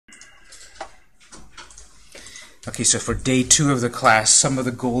Okay, so for day 2 of the class, some of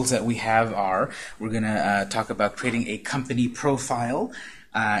the goals that we have are, we're going to talk about creating a company profile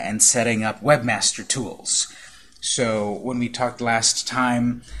and setting up webmaster tools. So when we talked last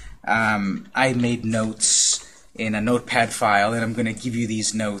time, I made notes in a notepad file, and I'm going to give you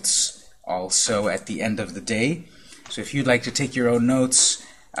these notes also at the end of the day. So if you'd like to take your own notes,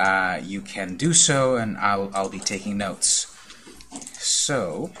 you can do so, and I'll be taking notes.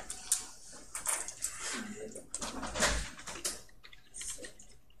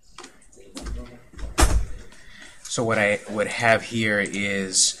 So what I would have here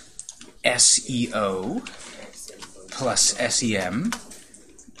is SEO plus SEM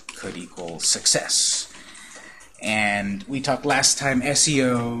could equal success. And we talked last time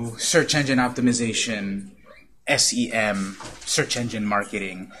SEO, search engine optimization, SEM, search engine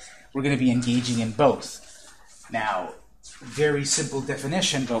marketing. We're going to be engaging in both. Now, very simple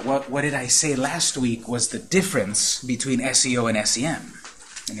definition, but what did I say last week was the difference between SEO and SEM?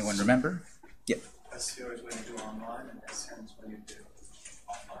 Anyone remember? Yep. SEO is when you do online, and SEM is when you do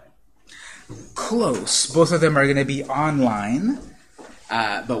offline. Close. Both of them are going to be online,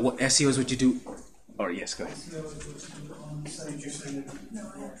 but what SEO is what you do. Or yes, go ahead.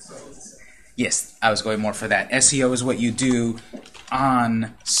 Yes, I was going more for that. SEO is what you do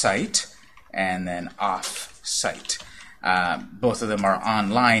on site and then off site. Both of them are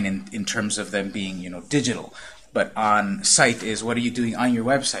online in terms of them being, digital. But on site is what are you doing on your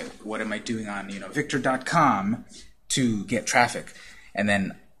website? What am I doing on, Victor.com to get traffic? And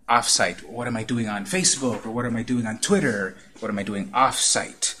then off-site, what am I doing on Facebook, or what am I doing on Twitter? What am I doing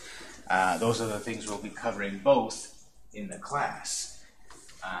off-site? Those are the things we'll be covering both in the class,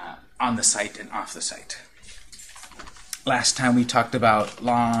 on the site and off the site. Last time we talked about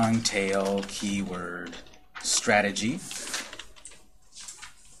long tail keyword strategy.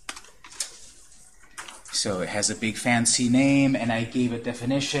 So it has a big fancy name, and I gave a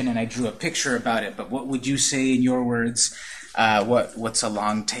definition, and I drew a picture about it. But what would you say in your words? What's a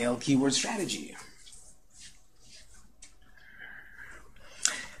long tail keyword strategy?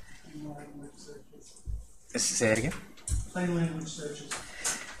 Say it again. Plain language searches.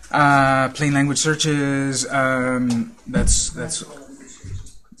 Plain language searches. That's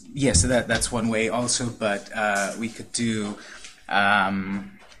yes. That's one way also. But we could do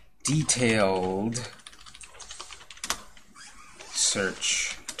detailed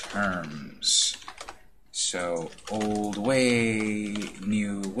search terms. So old way,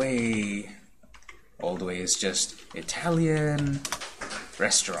 new way. Old way is just Italian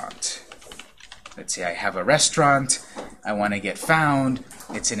restaurant. Let's say I have a restaurant, I want to get found,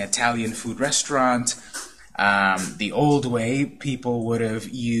 it's an Italian food restaurant. The old way, people would have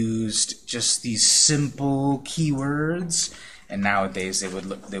used just these simple keywords, and nowadays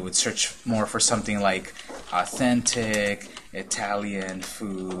they would search more for something like authentic Italian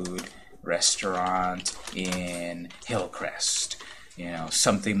food restaurant in Hillcrest.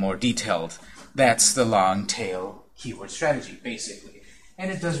 Something more detailed. That's the long tail keyword strategy, basically.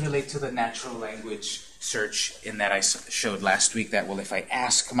 And it does relate to the natural language search in that I showed last week that, well, if I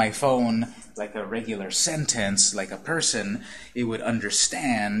ask my phone like a regular sentence, like a person, it would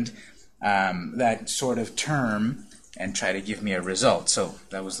understand that sort of term and try to give me a result. So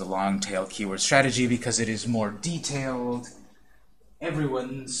that was the long tail keyword strategy because it is more detailed.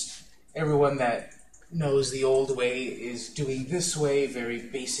 Everyone that knows the old way is doing this way, very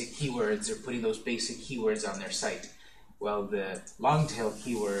basic keywords, or putting those basic keywords on their site. Well, the long tail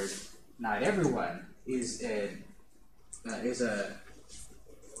keyword, not everyone, is a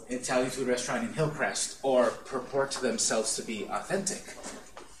Italian food restaurant in Hillcrest, or purport to themselves to be authentic.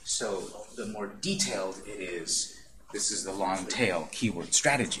 So the more detailed it is, this is the long tail keyword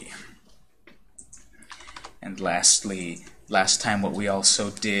strategy. And lastly, last time what we also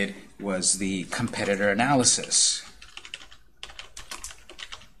did was the competitor analysis.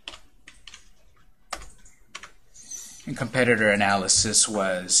 And competitor analysis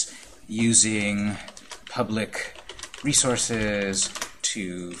was using public resources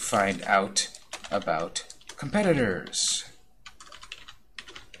to find out about competitors.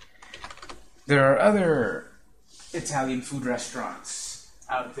 There are other Italian food restaurants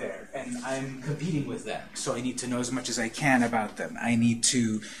out there, and I'm competing with them, so I need to know as much as I can about them. I need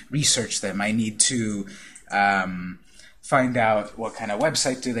to research them. I need to find out what kind of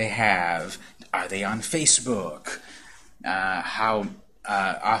website do they have. Are they on Facebook? How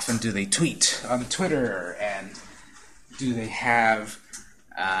often do they tweet on Twitter? And do they have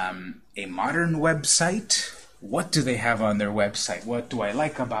a modern website? What do they have on their website? What do I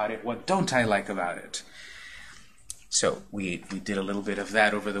like about it? What don't I like about it? So we did a little bit of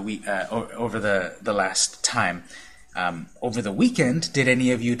that over the week, over the last time. Over the weekend, did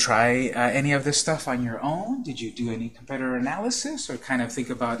any of you try any of this stuff on your own? Did you do any competitor analysis or kind of think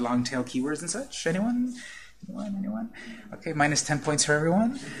about long tail keywords and such? Anyone? Anyone? Okay, minus 10 points for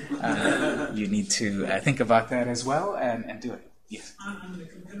everyone. You need to think about that as well and do it. Yes. On the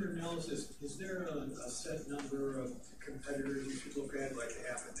competitor analysis, is there a set number of competitors you should look at, like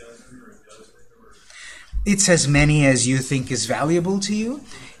half a dozen or a dozen? Or? It's as many as you think is valuable to you.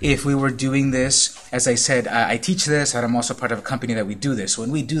 If we were doing this, as I said, I teach this, and I'm also part of a company that we do this.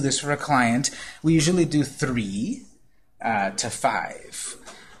 When we do this for a client, we usually do 3 to 5.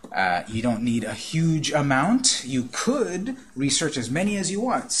 You don't need a huge amount. You could research as many as you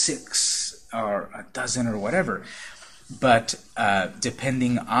want, 6 or a dozen or whatever. But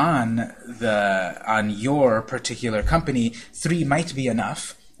depending on your particular company, 3 might be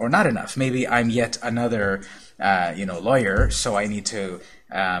enough or not enough. Maybe I'm yet another lawyer, so I need to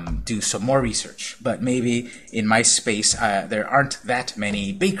do some more research. But maybe in my space there aren't that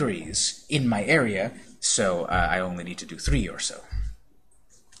many bakeries in my area, so I only need to do 3 or so.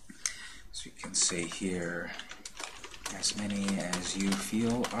 So you can say here, as many as you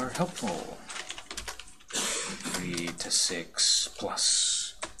feel are helpful. 3 to 6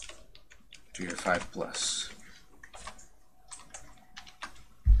 plus, 3 or 5 plus.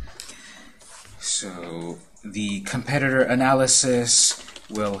 So the competitor analysis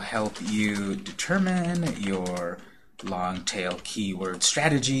will help you determine your long tail keyword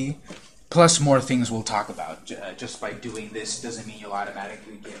strategy, plus more things we'll talk about. Just by doing this doesn't mean you'll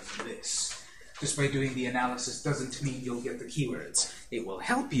automatically get this. Just by doing the analysis doesn't mean you'll get the keywords. It will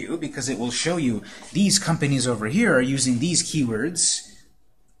help you because it will show you these companies over here are using these keywords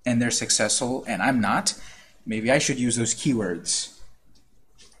and they're successful and I'm not. Maybe I should use those keywords.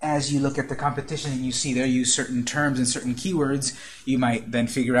 As you look at the competition and you see they use certain terms and certain keywords, you might then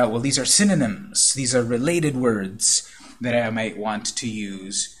figure out, well, these are synonyms. These are related words that I might want to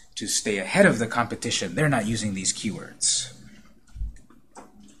use to stay ahead of the competition. They're not using these keywords.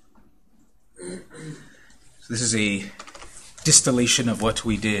 So this is a distillation of what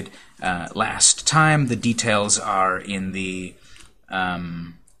we did last time. The details are in the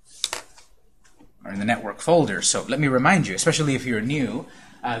network folder. So let me remind you, especially if you're new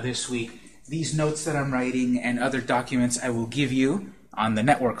this week, these notes that I'm writing and other documents I will give you on the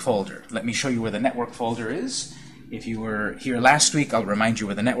network folder. Let me show you where the network folder is. If you were here last week, I'll remind you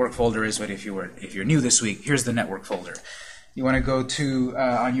where the network folder is, but if you're new this week, here's the network folder. You want to go to,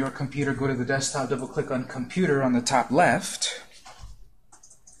 on your computer, go to the desktop, double-click on Computer on the top left.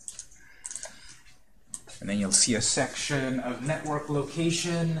 And then you'll see a section of Network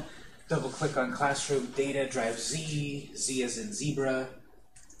Location. Double-click on Classroom Data, drive Z, Z as in zebra,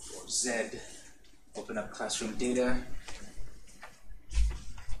 or Z. Open up Classroom Data.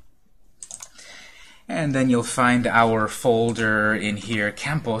 And then you'll find our folder in here,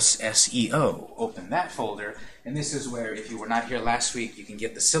 Campus SEO. Open that folder. And this is where, if you were not here last week, you can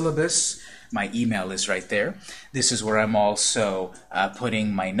get the syllabus. My email is right there. This is where I'm also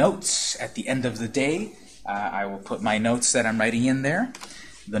putting my notes at the end of the day. I will put my notes that I'm writing in there.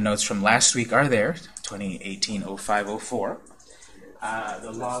 The notes from last week are there, 2018-05-04.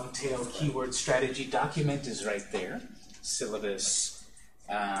 The long tail keyword strategy document is right there. Syllabus,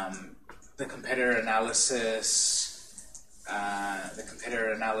 the competitor analysis. The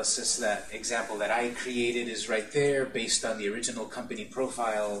competitor analysis, that example that I created, is right there based on the original company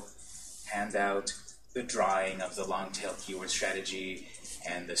profile handout, the drawing of the long tail keyword strategy,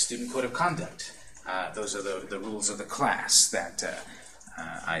 and the student code of conduct. Those are the rules of the class that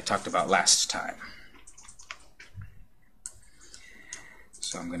I talked about last time.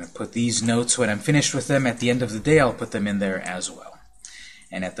 So I'm going to put these notes when I'm finished with them. At the end of the day, I'll put them in there as well.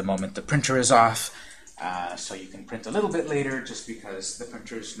 And at the moment, the printer is off. So you can print a little bit later just because the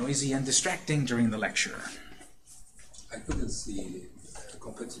printer is noisy and distracting during the lecture. I couldn't see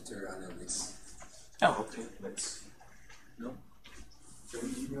competitor analysis. Oh, okay. Let's. No?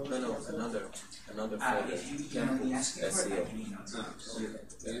 No, another folder. If you can only ask me for it, I can email it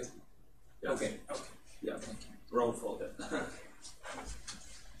to you. Okay. Yeah. Wrong folder.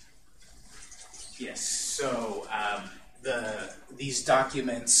 Yes. So these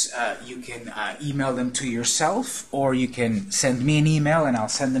documents, you can email them to yourself, or you can send me an email and I'll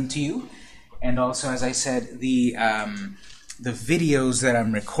send them to you. And also, as I said, the videos that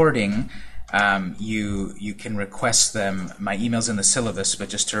I'm recording, you can request them. My email's in the syllabus, but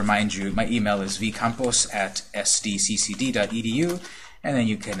just to remind you, my email is vcampos@sdccd.edu, and then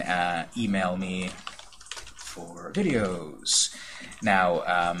you can email me for videos. Now,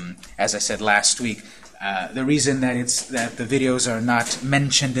 as I said last week, The reason that the videos are not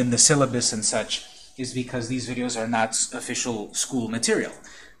mentioned in the syllabus and such is because these videos are not official school material.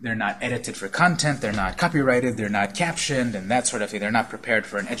 They're not edited for content, they're not copyrighted, they're not captioned, and that sort of thing. They're not prepared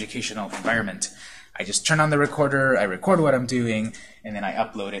for an educational environment. I just turn on the recorder, I record what I'm doing, and then I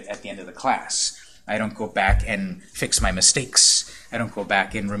upload it at the end of the class. I don't go back and fix my mistakes. I don't go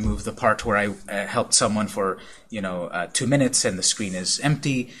back and remove the part where I helped someone for 2 minutes and the screen is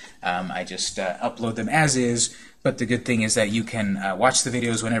empty. I just upload them as is. But the good thing is that you can watch the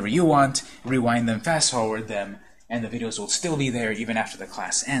videos whenever you want, rewind them, fast forward them, and the videos will still be there even after the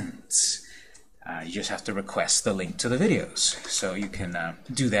class ends. You just have to request the link to the videos. So you can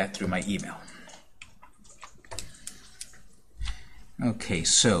do that through my email. Okay,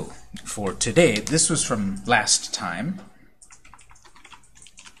 so for today, this was from last time.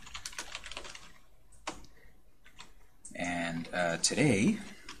 And today,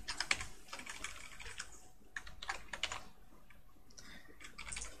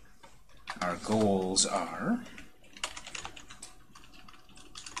 our goals are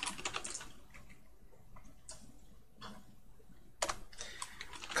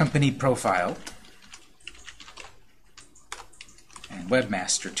company profile and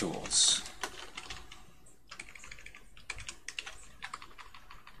webmaster tools.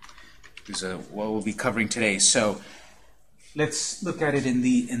 These are what we'll be covering today. So let's look at it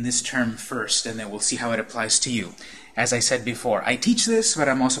in this term first, and then we'll see how it applies to you. As I said before, I teach this, but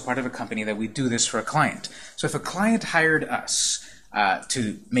I'm also part of a company that we do this for a client. So if a client hired us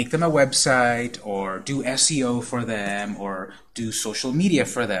to make them a website, or do SEO for them, or do social media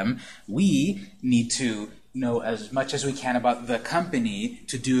for them, we need to know as much as we can about the company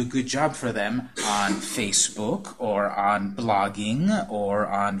to do a good job for them on Facebook, or on blogging, or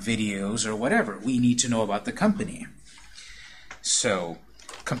on videos, or whatever. We need to know about the company. So,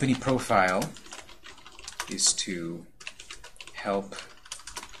 company profile is to help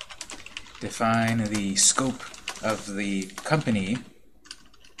define the scope of the company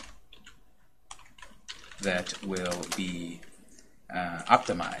that will be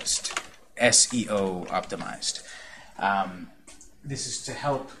optimized, SEO optimized. This is to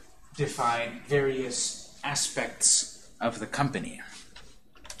help define various aspects of the company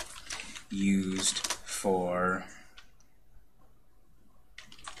used for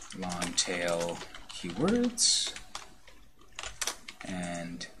long tail keywords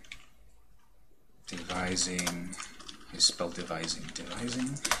and devising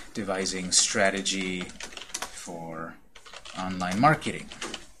strategy for online marketing.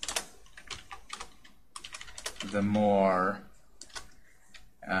 The more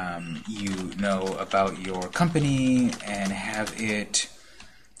you know about your company and have it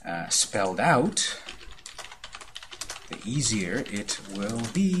spelled out, the easier it will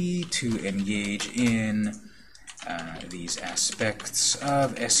be to engage in these aspects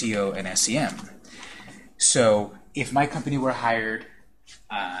of SEO and SEM. So if my company were hired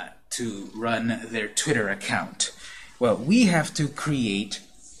to run their Twitter account, well, we have to create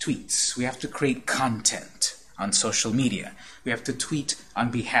tweets. We have to create content on social media. We have to tweet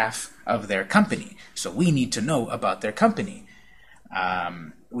on behalf of their company. So we need to know about their company.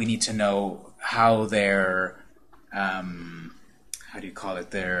 We need to know how their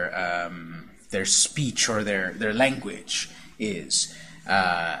their speech or their language is.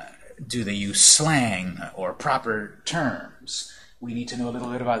 Do they use slang or proper terms? We need to know a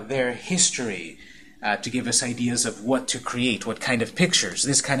little bit about their history to give us ideas of what to create, what kind of pictures.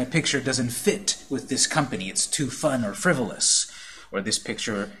 This kind of picture doesn't fit with this company. It's too fun or frivolous. Or this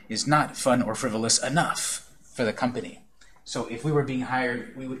picture is not fun or frivolous enough for the company. So if we were being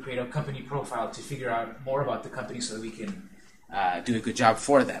hired, we would create a company profile to figure out more about the company so that we can do a good job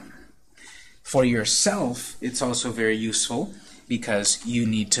for them. For yourself, it's also very useful because you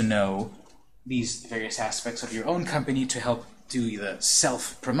need to know these various aspects of your own company to help do the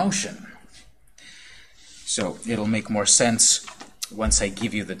self-promotion. So it'll make more sense once I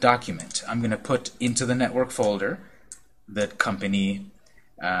give you the document. I'm going to put into the network folder the company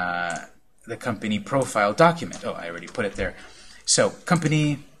profile document. Oh, I already put it there. So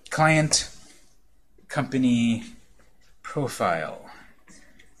company, client, company profile.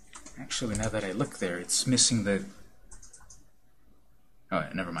 Actually, now that I look there, it's missing the... Oh,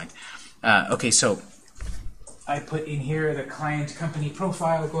 never mind. Okay, so I put in here the client company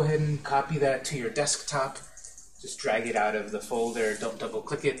profile. Go ahead and copy that to your desktop. Just drag it out of the folder. Don't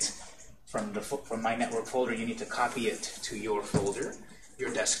double-click it. From my network folder, you need to copy it to your folder,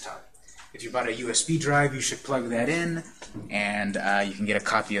 your desktop. If you bought a USB drive, you should plug that in, and you can get a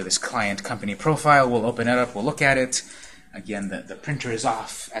copy of this client company profile. We'll open it up. We'll look at it. Again, the printer is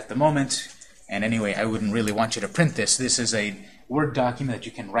off at the moment, And anyway, I wouldn't really want you to print this. This is a Word document that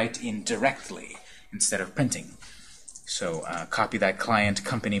you can write in directly instead of printing. So copy that client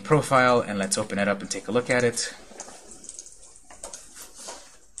company profile, and let's open it up and take a look at it.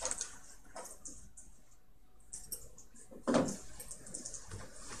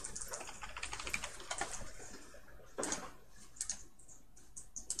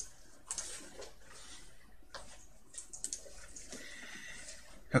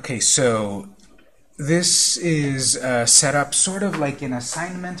 Okay, so this is set up sort of like an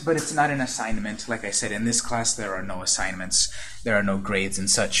assignment, but it's not an assignment. Like I said, in this class there are no assignments, there are no grades and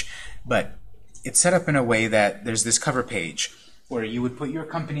such, but it's set up in a way that there's this cover page where you would put your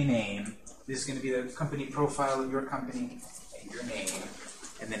company name. This is going to be the company profile of your company and your name,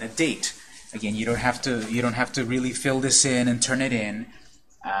 and then a date. Again, you don't have to really fill this in and turn it in.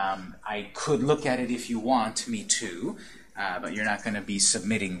 I could look at it if you want me to. But you're not going to be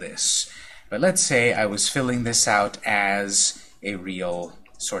submitting this. But let's say I was filling this out as a real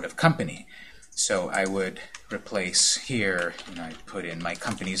sort of company. So I would replace here, I'd put in my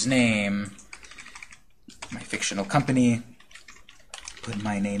company's name, my fictional company, put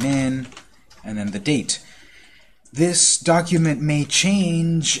my name in, and then the date. This document may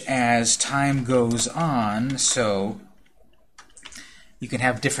change as time goes on, so you can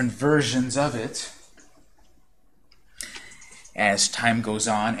have different versions of it as time goes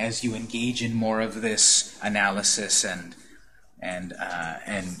on, as you engage in more of this analysis and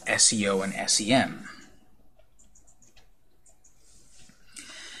SEO and SEM.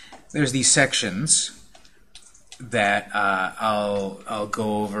 There's these sections that I'll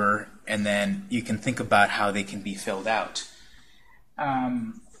go over, and then you can think about how they can be filled out.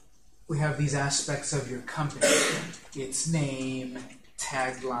 We have these aspects of your company: its name,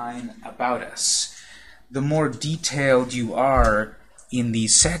 tagline, about us. The more detailed you are in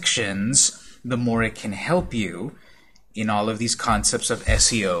these sections, the more it can help you in all of these concepts of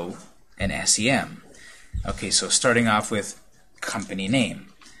SEO and SEM. Okay, so starting off with company name.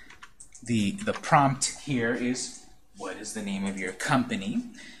 The prompt here is, what is the name of your company?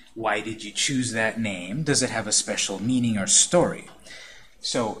 Why did you choose that name? Does it have a special meaning or story?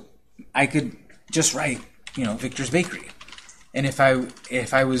 So I could just write, Victor's Bakery. And if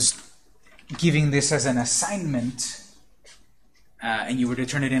I was giving this as an assignment, and you were to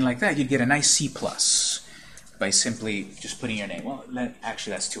turn it in like that, you'd get a nice C+ by simply just putting your name. Well,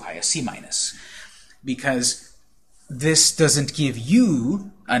 actually, that's too high, a C-, because this doesn't give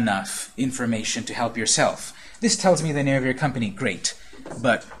you enough information to help yourself. This tells me the name of your company, great,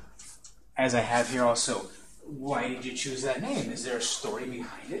 but as I have here also, why did you choose that name? Is there a story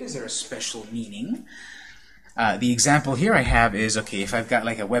behind it? Is there a special meaning? The example here I have is, okay, if I've got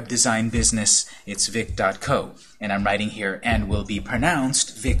like a web design business, it's vic.co, and I'm writing here, and will be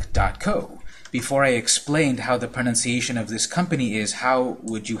pronounced vic.co. Before I explained how the pronunciation of this company is, how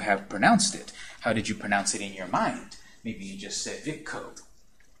would you have pronounced it? How did you pronounce it in your mind? Maybe you just said vicco,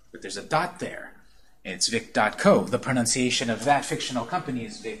 but there's a dot there. It's vic.co. The pronunciation of that fictional company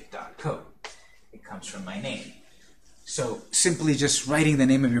is vic.co. It comes from my name. So simply just writing the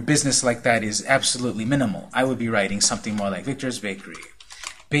name of your business like that is absolutely minimal. I would be writing something more like Victor's Bakery,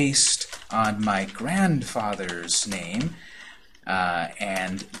 based on my grandfather's name,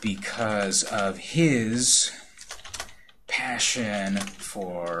 and because of his passion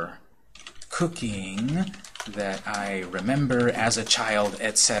for cooking that I remember as a child,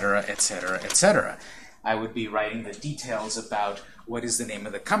 etc., etc., etc. I would be writing the details about what is the name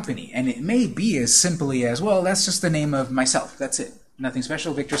of the company. And it may be as simply as, well, that's just the name of myself. That's it. Nothing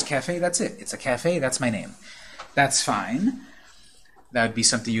special. Victor's Cafe, that's it. It's a cafe, that's my name. That's fine. That would be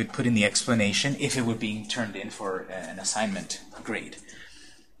something you would put in the explanation if it were being turned in for an assignment grade.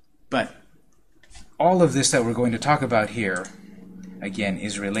 But all of this that we're going to talk about here, again,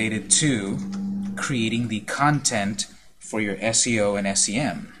 is related to creating the content for your SEO and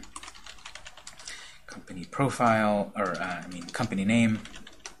SEM. Company profile, or company name.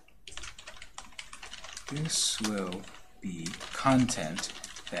 This will be content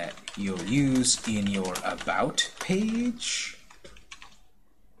that you'll use in your About page.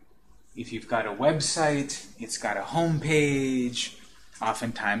 If you've got a website, it's got a home page,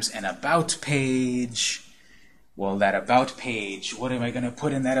 oftentimes an About page. Well, that About page, what am I going to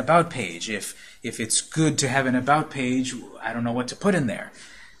put in that About page? If it's good to have an About page, I don't know what to put in there.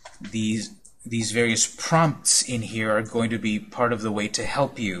 These various prompts in here are going to be part of the way to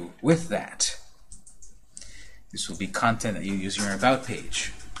help you with that. This will be content that you use in your About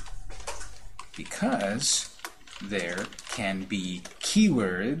page, because there can be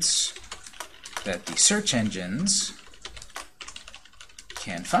keywords that the search engines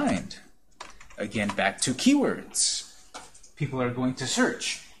can find. again, back to keywords. People are going to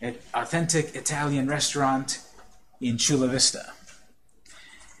search an authentic Italian restaurant in Chula Vista.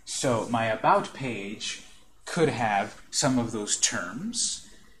 So my About page could have some of those terms,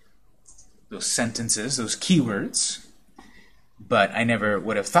 those sentences, those keywords, but I never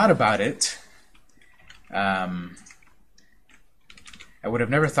would have thought about it. I would have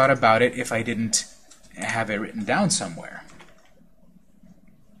never thought about it if I didn't have it written down somewhere.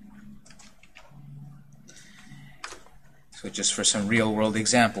 So just for some real-world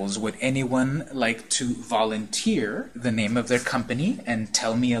examples, would anyone like to volunteer the name of their company and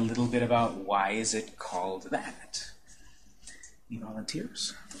tell me a little bit about why is it called that? Any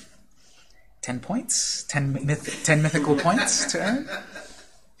volunteers? 10 points? 10 mythical points to earn?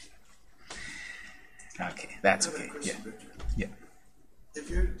 Okay, that's okay. Yeah. Yeah. If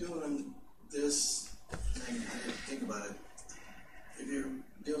you're doing this thing, I didn't think about it. If you're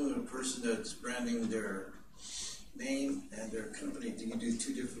dealing with a person that's branding their name and their company, do you do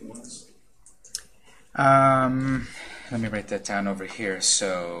two different ones? Let me write that down over here.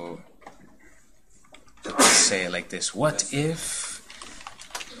 So let's say it like this: what if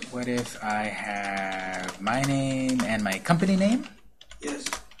I have my name and my company name? Yes.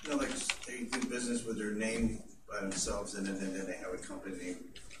 No, like they do business with their name by themselves, and then they have a company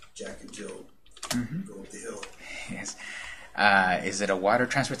named Jack and Jill Go Up the Hill. Yes. Is it a water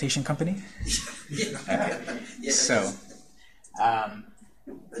transportation company? Okay. Yeah, So,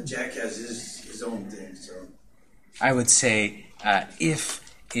 but Jack has his own thing, so. I would say if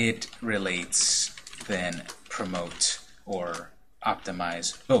it relates, then promote or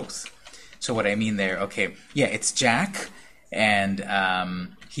optimize both. So what I mean there, okay, yeah, it's Jack, and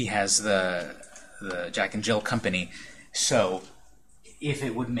he has the Jack and Jill company. So if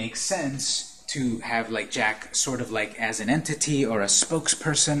it would make sense to have like Jack sort of like as an entity or a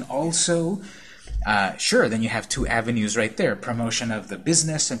spokesperson also, sure, then you have two avenues right there: promotion of the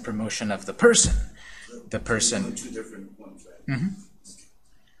business and promotion of the person. The person. Two different ones, right? Mm-hmm.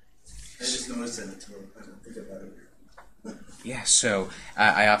 I just noticed that I don't think about it. Yeah, so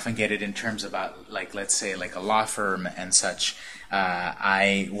I often get it in terms about, like, let's say, like a law firm and such.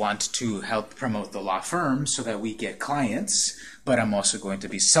 I want to help promote the law firm so that we get clients, but I'm also going to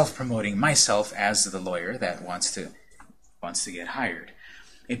be self-promoting myself as the lawyer that wants to get hired.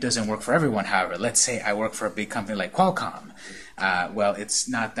 It doesn't work for everyone, however. Let's say I work for a big company like Qualcomm. Well, it's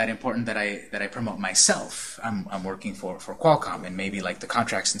not that important that I promote myself. I'm working for Qualcomm, and maybe like the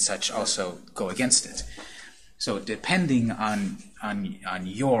contracts and such also go against it. So depending on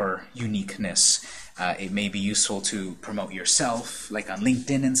your uniqueness, it may be useful to promote yourself, like on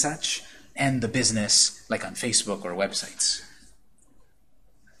LinkedIn and such, and the business, like on Facebook or websites.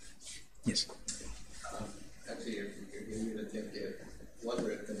 Yes? Actually, if you're giving me the tip, I wonder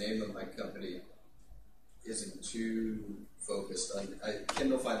if the name of my company isn't too focused on...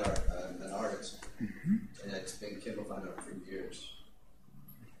 Kindle Fine Art, I'm an artist, and it's been Kindle Fine Art for years.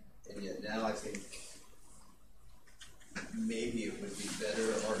 And yet now I think maybe it would be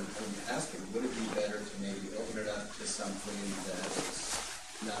better, or I'm asking, would it be better to maybe open it up to something that's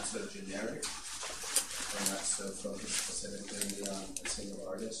not so generic, or not so focused specifically on a single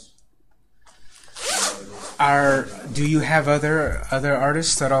artist? Do you have other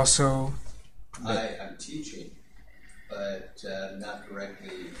artists that also... I'm teaching, but not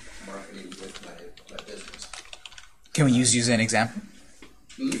directly marketing with my business. Can we use you as an example?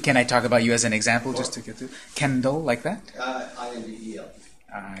 Can I talk about you as an example just to get through? Kendall, like that? INDEL.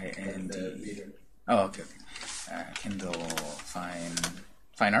 INDEL. Oh, okay. Kindle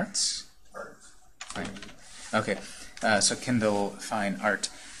Fine Arts? Art. Fine. Okay. So Kindle Fine Art.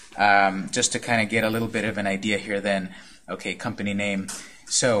 Just to kind of get a little bit of an idea here then. Okay, company name.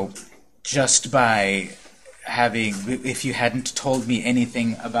 So just by having, if you hadn't told me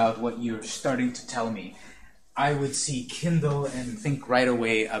anything about what you're starting to tell me, I would see Kindle and think right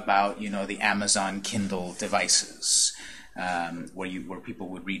away about, the Amazon Kindle devices, where people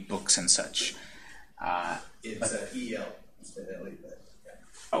would read books and such. It's EL instead of LE.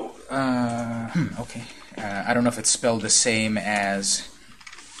 Oh, okay. I don't know if it's spelled the same as...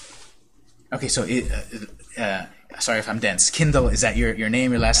 Okay, so sorry if I'm dense. Kindle, is that your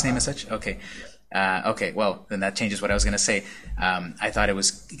name, your last name and such? Okay. Okay, well, then that changes what I was going to say. I thought it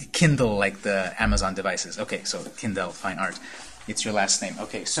was Kindle, like the Amazon devices. Okay, so Kindle Fine Art. It's your last name.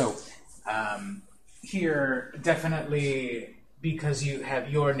 Okay, so here, definitely, because you have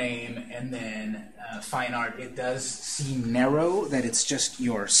your name and then Fine Art, it does seem narrow that it's just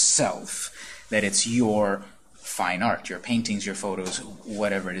yourself, that it's your fine art, your paintings, your photos,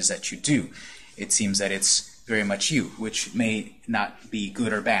 whatever it is that you do. It seems that it's very much you, which may not be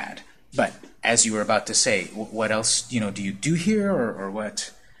good or bad. But as you were about to say, what else do you do here, or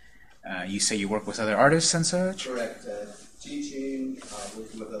what? You say you work with other artists and such? Correct. Teaching,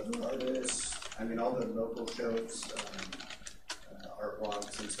 working with other artists. I mean, all the local shows, art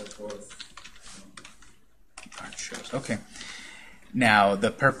walks, and so forth. Art shows. Okay. Now, the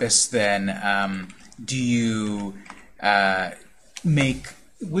purpose then, do you make,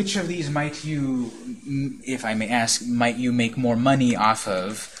 which of these might you, if I may ask, might you make more money off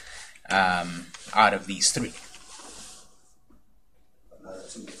of out of these three?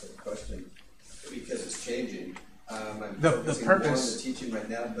 That's a good question. Because it's changing. I'm The focusing more on purpose- the teaching right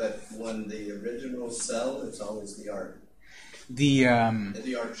now, but when the originals sell, it's always the art. The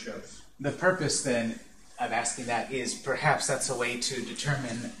The art shows. The purpose then of asking that is perhaps that's a way to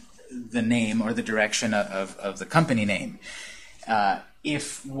determine the name or the direction of the company name.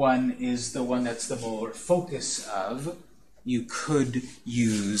 If one is the one that's the more focus of, you could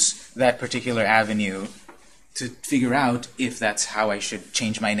use that particular avenue to figure out if that's how I should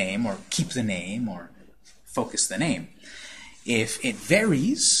change my name or keep the name or focus the name. If it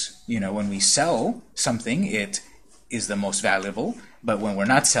varies, when we sell something, it is the most valuable, but when we're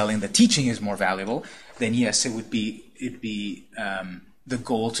not selling, the teaching is more valuable, then yes, it'd be the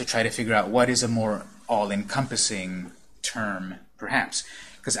goal to try to figure out what is a more all-encompassing term, perhaps.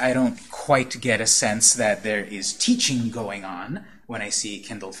 Because I don't quite get a sense that there is teaching going on when I see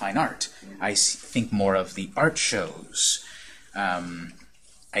Kindle Fine Art. I think more of the art shows.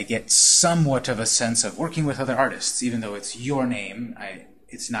 I get somewhat of a sense of working with other artists, even though it's your name.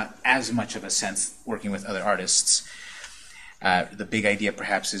 It's not as much of a sense working with other artists. The big idea,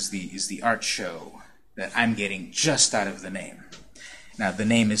 perhaps, is the art show that I'm getting just out of the name. Now, the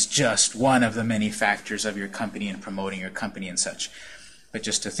name is just one of the many factors of your company and promoting your company and such. But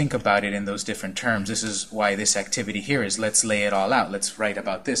just to think about it in those different terms, this is why this activity here is let's lay it all out. Let's write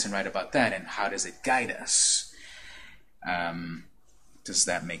about this and write about that, and how does it guide us? Does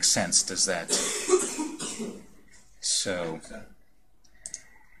that make sense? Does that... So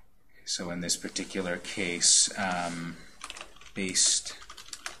in this particular case, based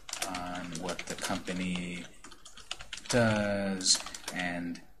on what the company does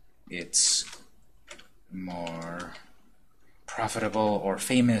and its more profitable or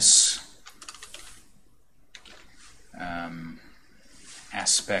famous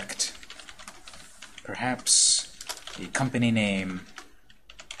aspect, perhaps a company name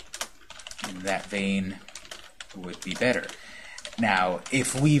in that vein would be better. Now,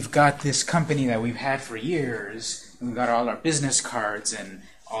 if we've got this company that we've had for years, and we've got all our business cards and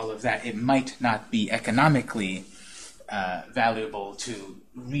all of that, it might not be economically valuable to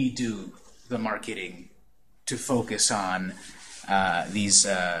redo the marketing to focus on these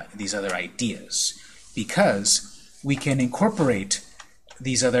other ideas, because we can incorporate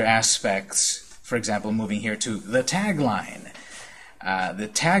these other aspects. For example, moving here to the tagline. The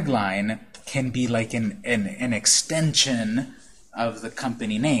tagline can be like an extension of the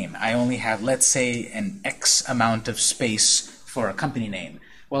company name. I only have, let's say, an X amount of space for a company name.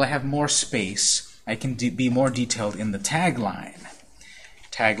 Well, I have more space. I can be more detailed in the tagline.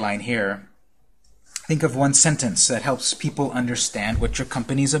 Tagline here. Think of one sentence that helps people understand what your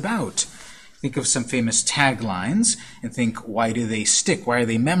company's about. Think of some famous taglines and think, why do they stick? Why are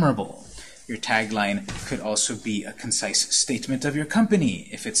they memorable? Your tagline could also be a concise statement of your company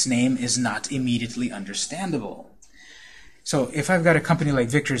if its name is not immediately understandable. So if I've got a company like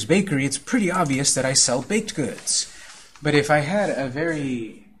Victor's Bakery, it's pretty obvious that I sell baked goods. But if I had a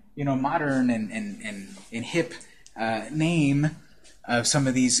very modern and hip name of some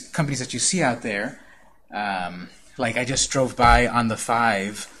of these companies that you see out there, like I just drove by on the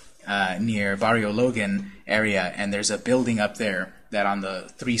 5 near Barrio Logan area, and there's a building up there that on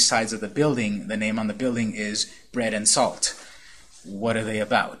the 3 sides of the building, the name on the building is Bread and Salt. What are they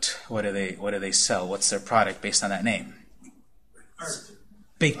about? What do they sell? What's their product based on that name? Art.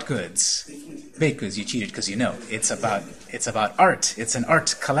 Baked goods. Baked goods. You cheated because you know it's about art. It's an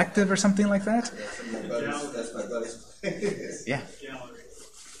art collective or something like that. That's my buddy's. Yeah. Gallery.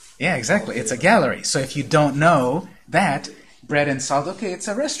 Yeah, exactly. It's a gallery. So if you don't know that, Bread and Salt, okay, it's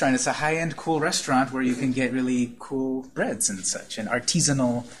a restaurant. It's a high-end, cool restaurant where you can get really cool breads and such, and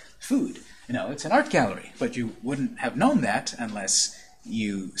artisanal food. It's an art gallery, but you wouldn't have known that unless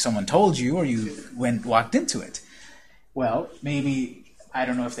someone told you or you walked into it. Well, maybe, I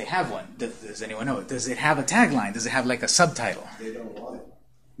don't know if they have one. Does anyone know it? Does it have a tagline? Does it have like a subtitle? They don't want it.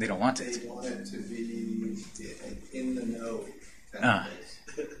 They don't want it. They want it to be in the know kind of place.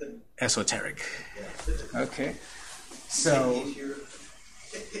 Esoteric. Okay. So,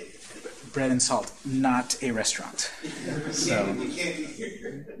 bread and salt, not a restaurant. So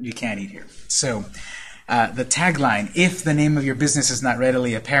you can't eat here. So the tagline, if the name of your business is not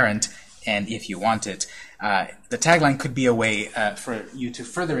readily apparent, and if you want it, the tagline could be a way for you to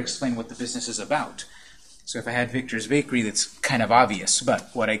further explain what the business is about. So if I had Victor's Bakery, that's kind of obvious, but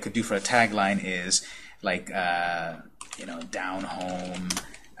what I could do for a tagline is like, you know, down home,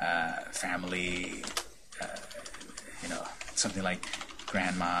 family, you know, something like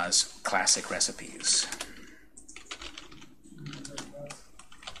Grandma's Classic Recipes.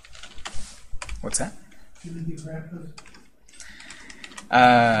 What's that?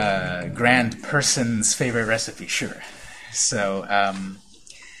 Grand person's favorite recipe, sure. So,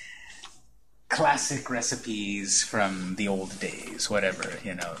 classic recipes from the old days, whatever,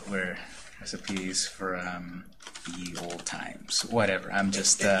 you know, we're recipes from the old times, whatever. I'm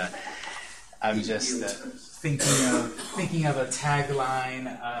just thinking of a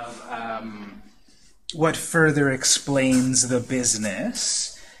tagline of what further explains the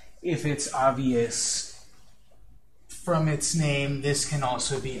business. If it's obvious from its name, this can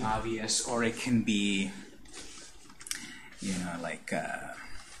also be obvious, or it can be, you know, like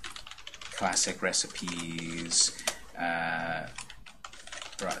classic recipes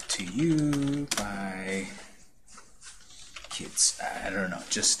brought to you by kids. I don't know,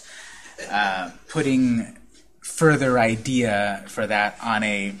 just putting further idea for that on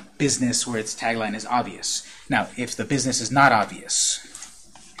a business where its tagline is obvious. Now, if the business is not obvious,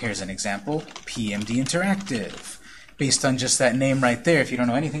 here's an example, PMD Interactive. Based on just that name right there, if you don't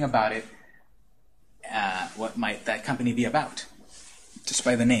know anything about it, what might that company be about? Just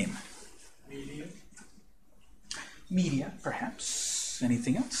by the name. Media, perhaps.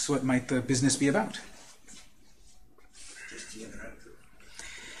 Anything else? What might the business be about? Just the interactive.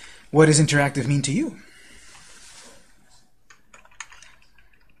 What does interactive mean to you?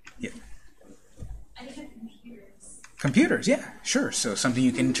 Yeah. I think of computers. Computers, yeah, sure. So something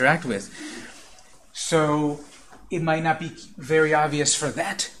you can interact with. So it might not be very obvious for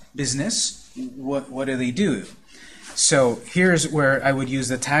that business. What do they do? So here's where I would use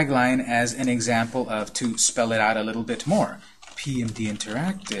the tagline as an example of, to spell it out a little bit more. PMD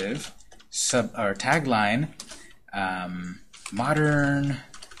Interactive, or tagline, modern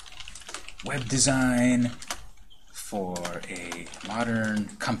web design for a modern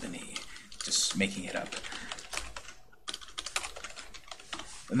company. Just making it up.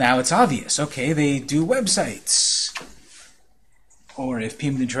 Now it's obvious. Okay, they do websites. Or if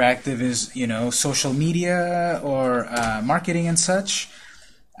PMD Interactive is, you know, social media or marketing and such,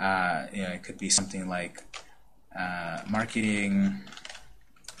 you know, it could be something like marketing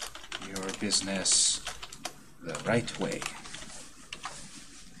your business the right way.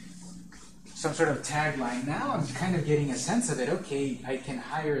 Some sort of tagline. Now I'm kind of getting a sense of it. Okay, I can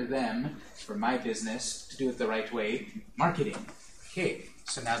hire them for my business to do it the right way. Marketing. Okay,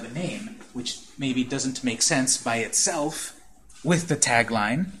 so now the name, which maybe doesn't make sense by itself, with the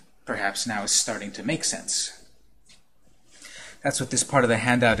tagline, perhaps now is starting to make sense. That's what this part of the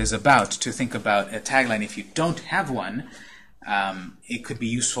handout is about, to think about a tagline. If you don't have one, it could be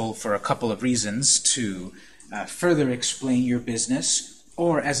useful for a couple of reasons, to further explain your business,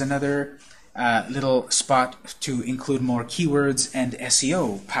 or as another little spot to include more keywords and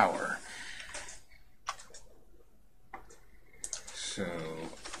SEO power. So,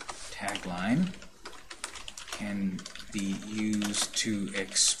 tagline can be used to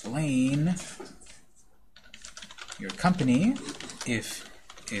explain your company if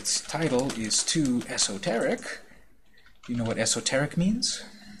its title is too esoteric. You know what esoteric means?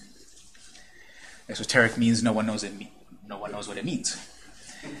 Esoteric means no one knows it. No one knows what it means.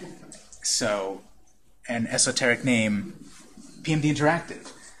 So, an esoteric name, PMD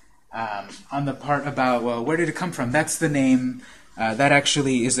Interactive. On the part about, well, where did it come from? That's the name. That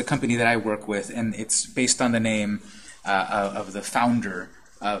actually is the company that I work with, and it's based on the name of the founder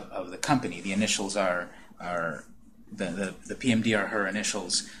of the company. The initials are the PMD are her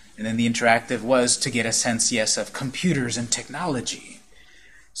initials, and then the interactive was to get a sense, yes, of computers and technology.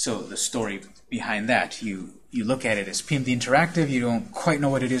 So the story behind that, you look at it as PMD Interactive, you don't quite know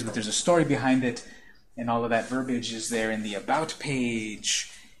what it is, but there's a story behind it, and all of that verbiage is there in the About page,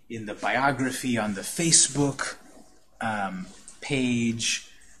 in the biography on the Facebook page,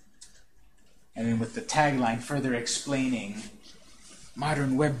 and then with the tagline further explaining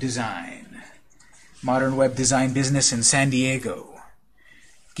modern web design business in San Diego,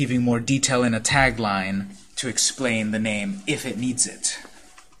 giving more detail in a tagline to explain the name if it needs it.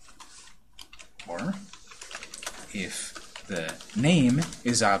 Or, if the name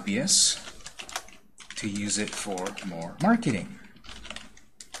is obvious, to use it for more marketing.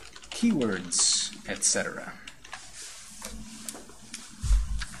 keywords, etc.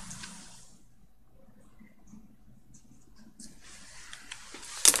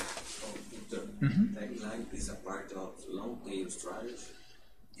 Tagline is a part of long tail strategy.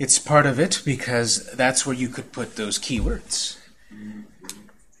 It's part of it because that's where you could put those keywords.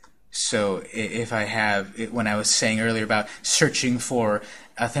 So if I have, when I was saying earlier about searching for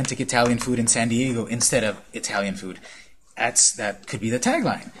authentic Italian food in San Diego instead of Italian food, that could be the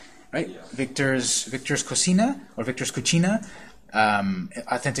tagline, right? Yeah. Victor's Cucina or Victor's Cucina,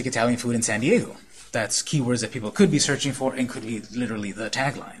 authentic Italian food in San Diego. That's keywords that people could be searching for and could be literally the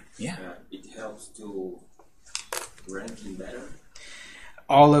tagline. Yeah. It helps to ranking better.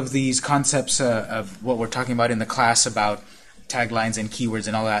 All of these concepts of what we're talking about in the class about taglines and keywords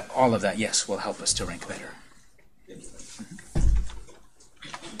and all of that, yes, will help us to rank better.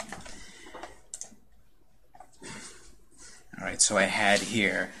 All right, so I had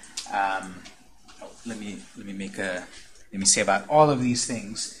here. Let me say about all of these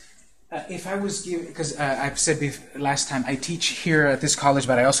things. If I was given, because I've said last time, I teach here at this college,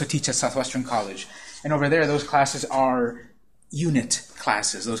 but I also teach at Southwestern College, and over there, those classes are unit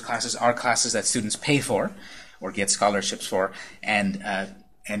classes. Those classes are classes that students pay for or get scholarships for, and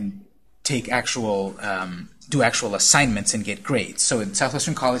take actual do actual assignments and get grades. So in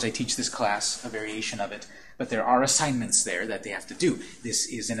Southwestern College, I teach this class, a variation of it, but there are assignments there that they have to do. This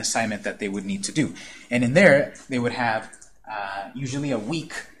is an assignment that they would need to do, and in there they would have usually a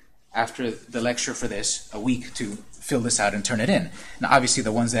week after the lecture for this, a week to fill this out and turn it in. Now, obviously,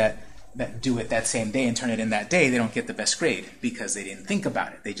 the ones that do it that same day and turn it in that day, they don't get the best grade because they didn't think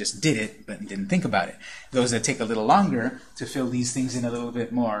about it. They just did it, but didn't think about it. Those that take a little longer to fill these things in a little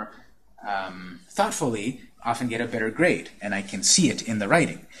bit more thoughtfully often get a better grade, and I can see it in the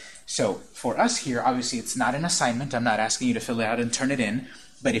writing. So for us here, obviously, it's not an assignment. I'm not asking you to fill it out and turn it in,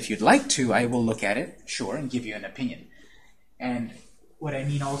 but if you'd like to, I will look at it, sure, and give you an opinion. And what I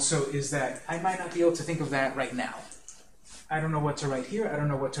mean also is that I might not be able to think of that right now. I don't know what to write here, I don't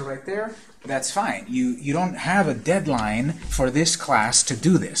know what to write there. That's fine. You don't have a deadline for this class to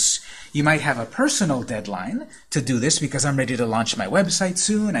do this. You might have a personal deadline to do this because I'm ready to launch my website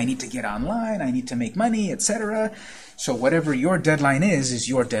soon, I need to get online, I need to make money, etc. So whatever your deadline is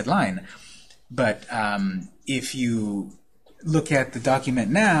your deadline. But if you look at the document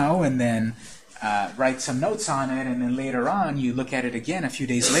now and then write some notes on it, and then later on you look at it again a few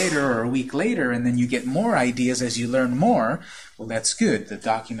days later or a week later, and then you get more ideas as you learn more, well, that's good. The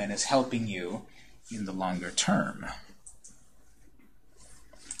document is helping you in the longer term.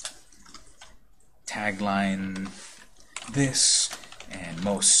 Tagline, this, and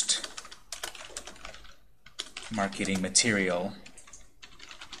most marketing material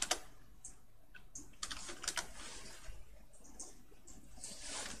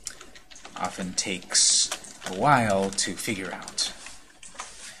often takes a while to figure out.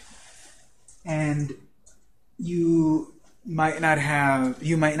 And you might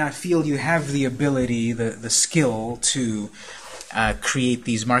not feel you have the ability, the skill to create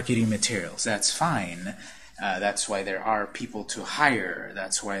these marketing materials. That's fine. That's why there are people to hire.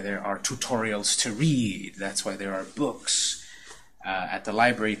 That's why there are tutorials to read. That's why there are books at the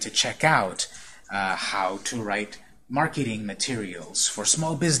library to check out how to write marketing materials for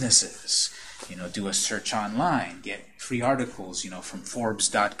small businesses. Do a search online, get free articles, from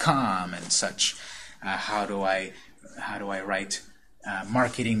Forbes.com and such. How do I write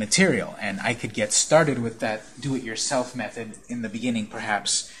marketing material? And I could get started with that do-it-yourself method in the beginning,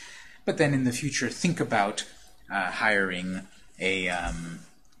 perhaps, but then in the future think about hiring a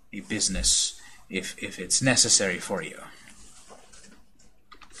business if it's necessary for you.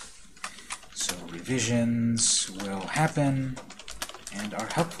 So revisions will happen and are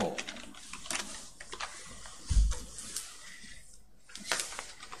helpful.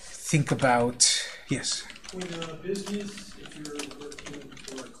 Think about, yes? When a business, if you're working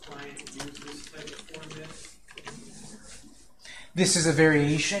for a client, use this type of format? This is a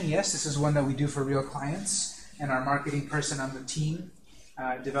variation, yes. This is one that we do for real clients, and our marketing person on the team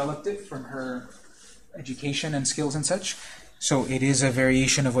developed it from her education and skills and such. So it is a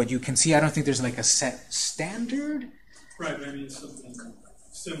variation of what you can see. I don't think there's like a set standard. Right, but I mean something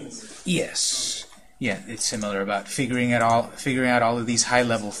similar. Yes. Yeah, it's similar about figuring out all of these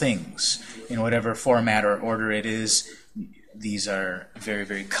high-level things in whatever format or order it is. These are very,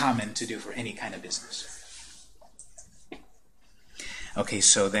 very common to do for any kind of business. Okay,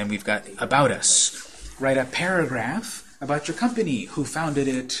 so then we've got about us. Write a paragraph about your company. Who founded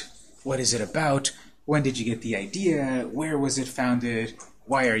it? What is it about? When did you get the idea? Where was it founded?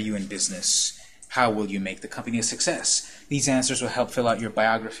 Why are you in business? How will you make the company a success? These answers will help fill out your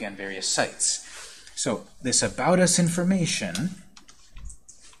biography on various sites. So this About Us information,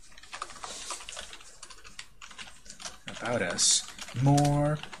 about us,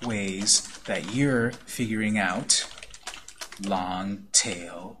 more ways that you're figuring out long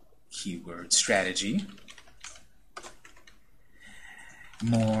tail keyword strategy,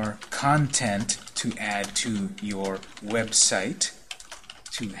 more content to add to your website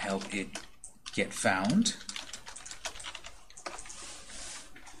to help it get found.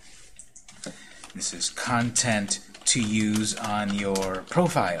 This is content to use on your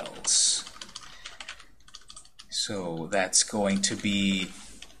profiles. So that's going to be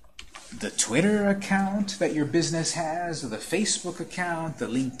the Twitter account that your business has, or the Facebook account, the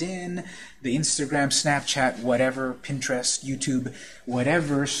LinkedIn, the Instagram, Snapchat, whatever, Pinterest, YouTube,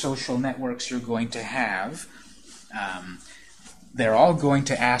 whatever social networks you're going to have. They're all going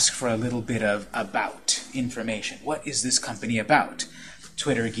to ask for a little bit of about information. What is this company about?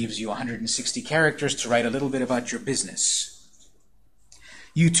 Twitter gives you 160 characters to write a little bit about your business.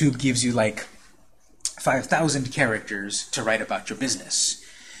 YouTube gives you like 5,000 characters to write about your business.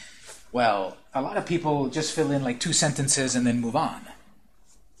 Well, a lot of people just fill in like 2 sentences and then move on.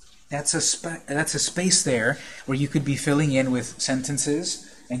 That's a space there where you could be filling in with sentences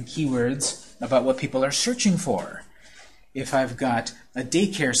and keywords about what people are searching for. If I've got a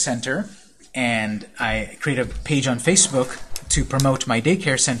daycare center and I create a page on Facebook to promote my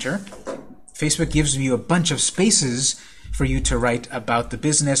daycare center, Facebook gives you a bunch of spaces for you to write about the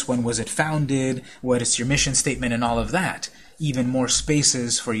business, when was it founded, what is your mission statement, and all of that. Even more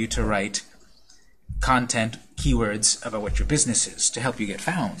spaces for you to write content, keywords about what your business is to help you get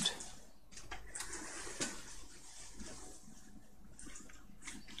found.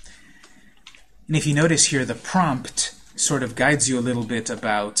 And if you notice here, the prompt sort of guides you a little bit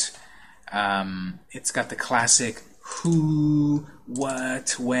about, it's got the classic who,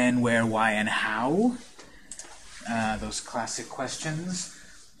 what, when, where, why, and how. Those classic questions.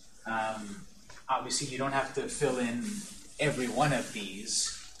 Obviously, you don't have to fill in every one of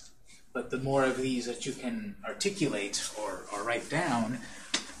these, but the more of these that you can articulate or write down,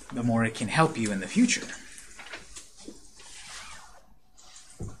 the more it can help you in the future.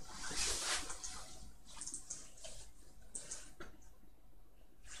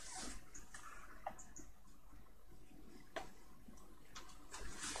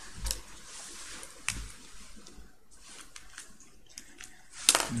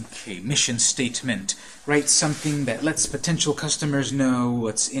 Okay, mission statement. Write something that lets potential customers know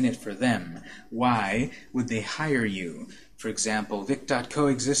what's in it for them. Why would they hire you? For example, Vic.co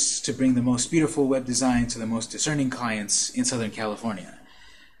exists to bring the most beautiful web design to the most discerning clients in Southern California.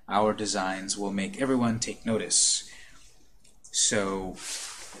 Our designs will make everyone take notice. So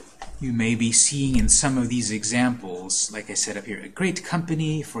you may be seeing in some of these examples, like I said up here, a great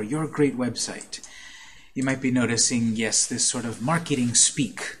company for your great website. You might be noticing, yes, this sort of marketing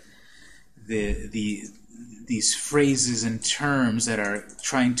speak, these phrases and terms that are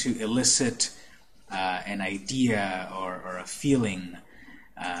trying to elicit an idea or a feeling.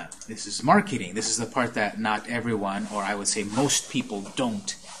 This is marketing. This is the part that not everyone, or I would say most people,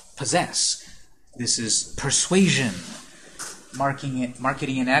 don't possess. This is persuasion.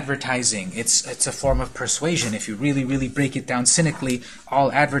 Marketing and advertising. It's a form of persuasion. If you really break it down cynically,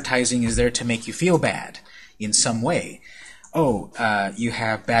 all advertising is there to make you feel bad in some way. Oh, you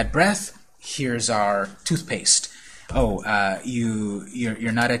have bad breath? Here's our toothpaste. Oh,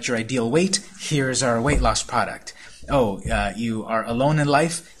 you're not at your ideal weight? Here's our weight loss product. Oh, you are alone in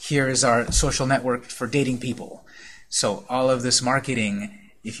life? Here is our social network for dating people. So all of this marketing,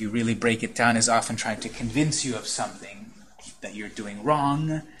 if you really break it down, is often trying to convince you of something that you're doing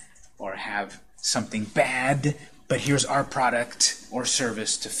wrong or have something bad, but here's our product or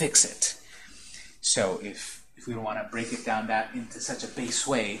service to fix it. So if we don't want to break it down that into such a base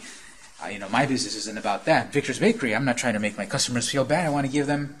way, my business isn't about that. Victor's Bakery, I'm not trying to make my customers feel bad. I want to give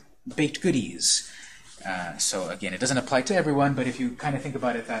them baked goodies. So again, it doesn't apply to everyone, but if you kind of think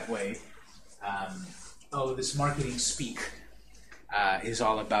about it that way, this marketing speak is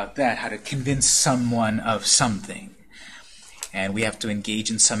all about that, how to convince someone of something. And we have to engage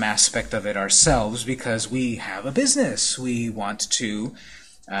in some aspect of it ourselves because we have a business. We want to,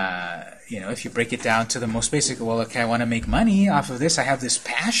 if you break it down to the most basic, well, okay, I want to make money off of this. I have this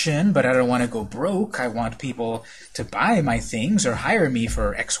passion, but I don't want to go broke. I want people to buy my things or hire me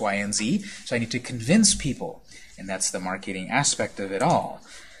for X, Y, and Z. So I need to convince people. And that's the marketing aspect of it all.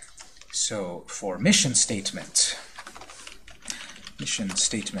 So for mission statement,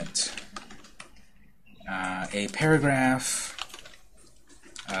 a paragraph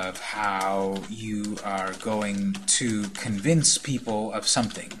of how you are going to convince people of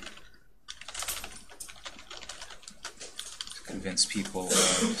something. Convince people of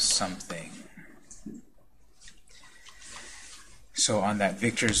something. So on that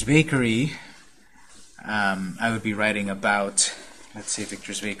Victor's Bakery, I would be writing about, let's say,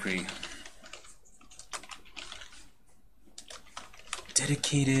 Victor's Bakery.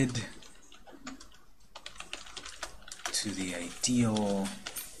 Dedicated to the ideal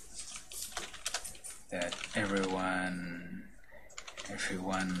that everyone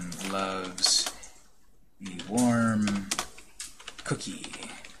loves a warm cookie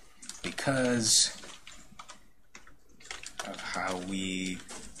because of how we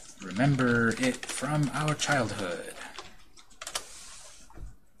remember it from our childhood.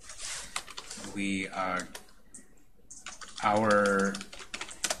 We are our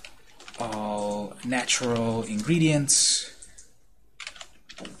all natural ingredients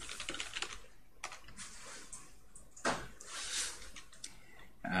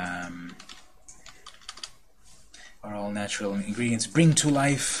bring to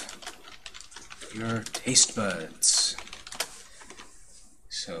life your taste buds.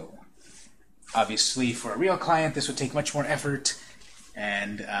 So obviously for a real client this would take much more effort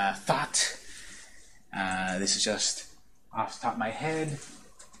and thought. This is just off the top of my head,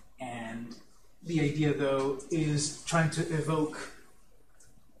 and the idea though is trying to evoke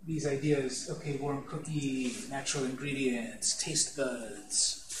these ideas. Okay, warm cookie, natural ingredients, taste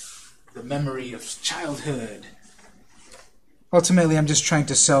buds, the memory of childhood. Ultimately, I'm just trying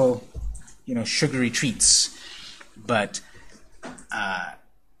to sell, sugary treats, but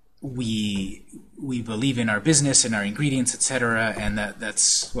we believe in our business and our ingredients, etc., and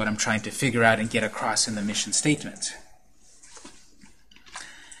that's what I'm trying to figure out and get across in the mission statement.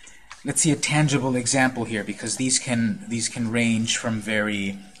 Let's see a tangible example here, because these can range from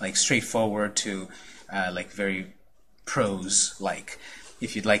very straightforward to very prose-like.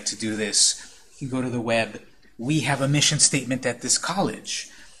 If you'd like to do this, you can go to the web. We have a mission statement at this college.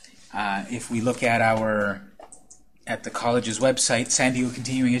 If we look at the college's website, San Diego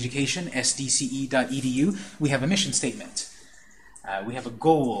Continuing Education, sdce.edu, we have a mission statement. We have a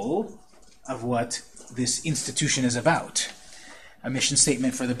goal of what this institution is about. A mission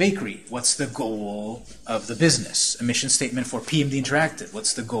statement for the bakery. What's the goal of the business? A mission statement for PMD Interactive.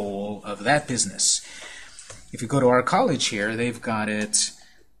 What's the goal of that business? If you go to our college here, they've got it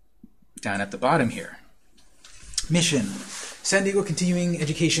down at the bottom here. Mission. San Diego Continuing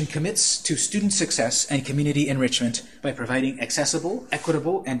Education commits to student success and community enrichment by providing accessible,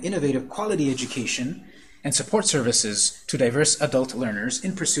 equitable, and innovative quality education and support services to diverse adult learners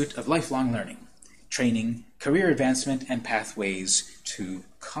in pursuit of lifelong learning, training, career advancement, and pathways to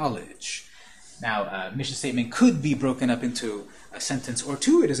college. Now, mission statement could be broken up into a sentence or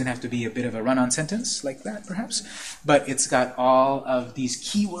two. It doesn't have to be a bit of a run-on sentence like that, perhaps. But it's got all of these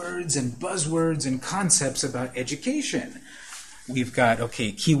keywords and buzzwords and concepts about education. We've got,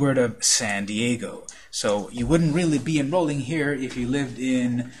 keyword of San Diego. So you wouldn't really be enrolling here if you lived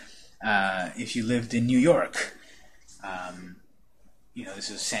in New York. This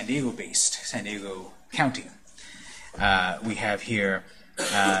is San Diego-based, San Diego County. We have here,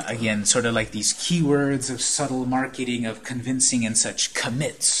 again, sort of like these keywords of subtle marketing, of convincing and such.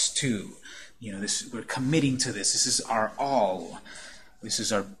 Commits to, we're committing to this. This is our all. This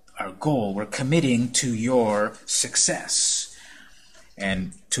is our goal. We're committing to your success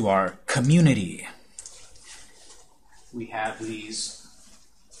and to our community. We have these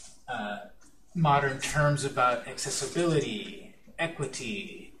modern terms about accessibility,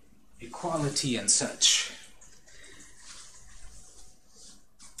 equity, equality, and such.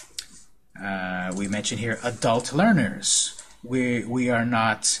 We mention here adult learners. We are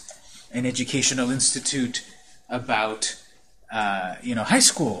not an educational institute about high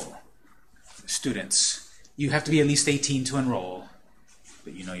school students. You have to be at least 18 to enroll,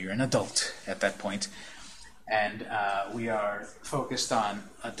 but you're an adult at that point. And we are focused on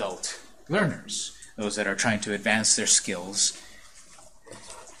adult learners, those that are trying to advance their skills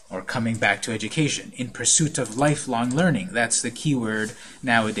or coming back to education in pursuit of lifelong learning. That's the keyword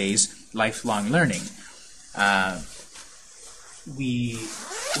nowadays, lifelong learning. We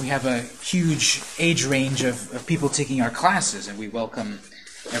have a huge age range of people taking our classes, and we welcome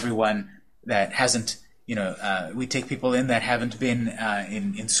everyone that hasn't, we take people in that haven't been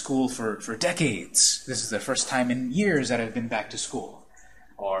in school for decades. This is the first time in years that I've been back to school,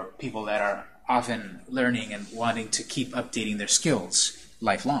 or people that are often learning and wanting to keep updating their skills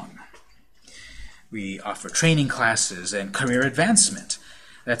lifelong. We offer training classes and career advancement.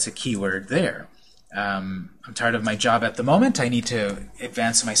 That's a key word there. I'm tired of my job at the moment. I need to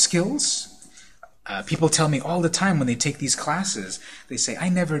advance my skills. People tell me all the time when they take these classes, they say, I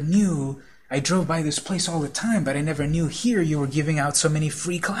never knew, I drove by this place all the time, but I never knew here you were giving out so many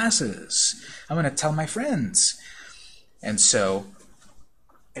free classes. I'm going to tell my friends. And so,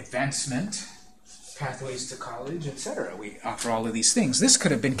 advancement, pathways to college, etc. We offer all of these things. This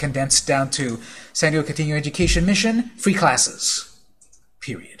could have been condensed down to San Diego Continuing Education mission, free classes,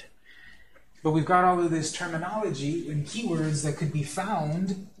 period. But we've got all of this terminology and keywords that could be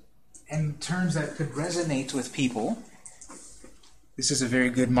found and terms that could resonate with people. This is a very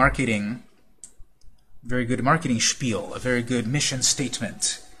good marketing spiel, a very good mission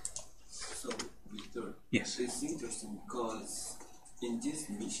statement. So, Victor, Yes. it's interesting because in this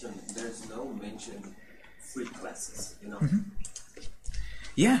mission, there's no mention free classes, you know.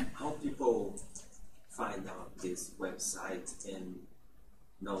 Yeah. How people find out this website and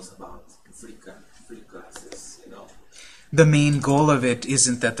knows about free classes, you know. The main goal of it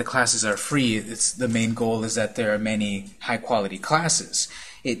isn't that the classes are free. It's the main goal is that there are many high-quality classes.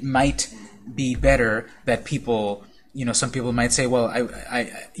 It might be better that people, some people might say, well,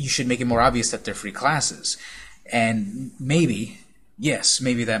 you should make it more obvious that they're free classes. And maybe, yes,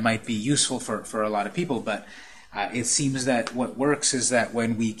 maybe that might be useful for a lot of people, but it seems that what works is that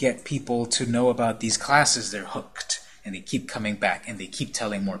when we get people to know about these classes, they're hooked. And they keep coming back, and they keep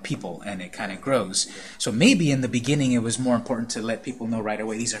telling more people, and it kind of grows. So maybe in the beginning it was more important to let people know right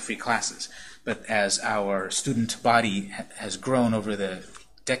away, these are free classes. But as our student body has grown over the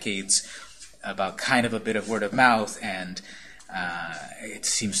decades, about kind of a bit of word of mouth, and it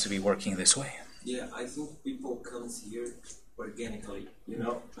seems to be working this way. Yeah, I think people comes here organically, you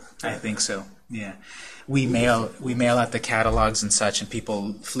know. I think so. Yeah, we mail out the catalogs and such, and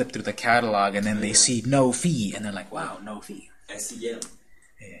people flip through the catalog, and then they see no fee, and they're like, "Wow, no fee." SEM.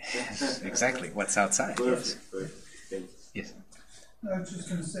 Yes, exactly. What's outside? Yes. Perfect. Thank you. Yes. I was just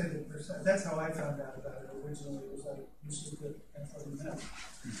going to say that that's how I found out about it originally, was I used to get amphetamine.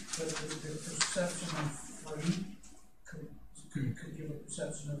 But the perception of free could give a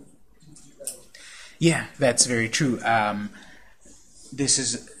perception of value. Yeah, that's very true. This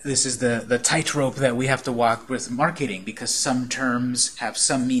is the tightrope that we have to walk with marketing, because some terms have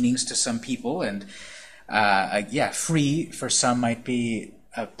some meanings to some people, and free for some might be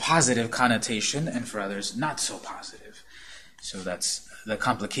a positive connotation, and for others not so positive. So that's the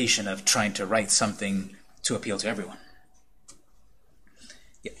complication of trying to write something to appeal to everyone.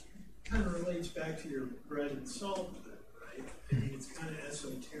 Yeah. Kind of relates back to your bread and salt, right? I mean, it's kind of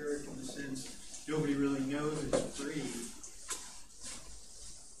esoteric in the sense nobody really knows it's free.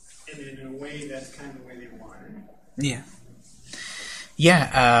 And in a way, that's kind of the way they want it. Yeah.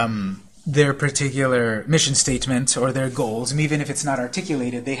 Yeah, their particular mission statement or their goals, and even if it's not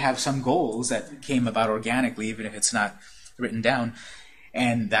articulated, they have some goals that came about organically, even if it's not written down.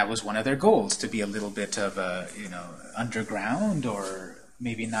 And that was one of their goals, to be a little bit of a, underground, or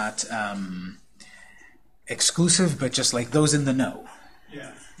maybe not exclusive, but just like those in the know.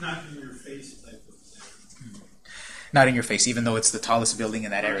 Yeah, not in your face type of thing. Not in your face, even though it's the tallest building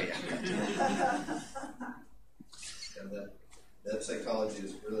in that area. And that psychology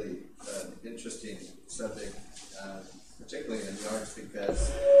is really an interesting subject, particularly in the arts,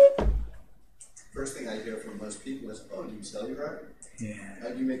 because first thing I hear from most people is, "Oh, do you sell your art? Yeah. How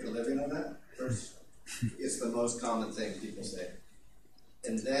do you make a living on that?" First, it's the most common thing people say.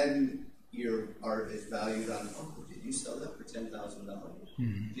 And then your art is valued on, "Oh, did you sell that for $10,000?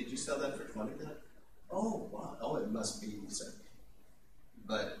 Mm-hmm. Did you sell that for $20,000? Oh, wow. Oh, it must be so."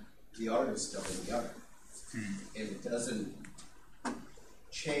 But the art is still in the art. And it doesn't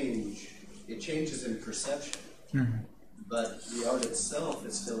change. It changes in perception. But the art itself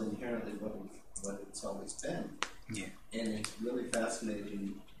is still inherently what it's always been. Yeah. And it's really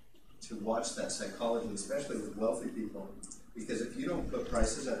fascinating to watch that psychology, especially with wealthy people, because if you don't put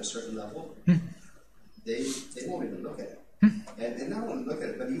prices at a certain level, they won't even look at it. And not only look at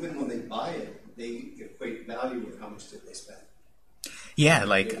it, but even when they buy it, they equate value with how much did they spend. Yeah,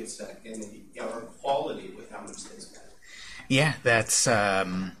 like... Or quality with how much they spend. Yeah, that's...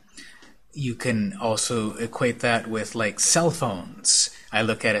 you can also equate that with, like, cell phones. I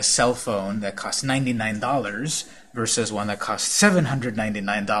look at a cell phone that costs $99 versus one that costs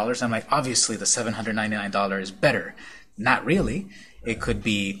 $799. I'm like, obviously the $799 is better. Not really. It could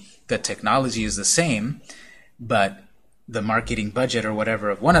be the technology is the same, but the marketing budget or whatever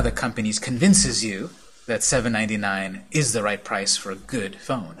of one of the companies convinces you that $799 is the right price for a good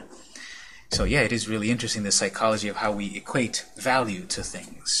phone. So yeah, it is really interesting, the psychology of how we equate value to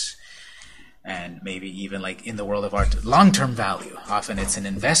things. And maybe even like in the world of art, long-term value. Often it's an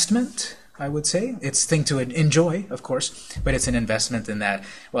investment, I would say. It's a thing to enjoy, of course, but it's an investment in that,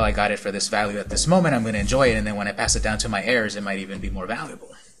 well, I got it for this value at this moment, I'm going to enjoy it, and then when I pass it down to my heirs, it might even be more valuable.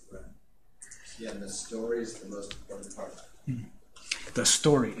 Right. Yeah, and the story is the most important part. The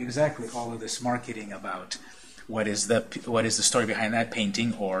story, exactly. All of this marketing about what is the story behind that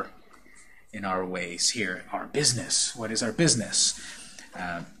painting, or in our ways here, our business. What is our business?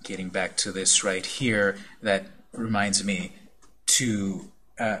 Getting back to this right here, that reminds me to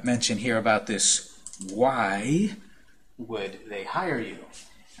mention here about this. Why would they hire you?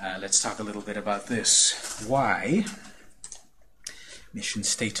 Let's talk a little bit about this. Why? Mission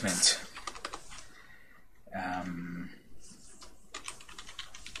statement.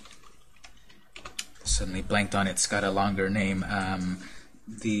 Suddenly blanked on it. It's got a longer name.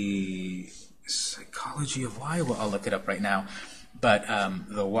 The psychology of why? Well, I'll look it up right now. But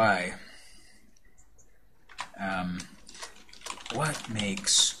the why. What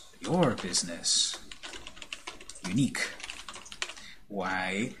makes your business unique?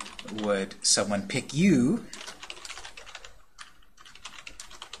 Why would someone pick you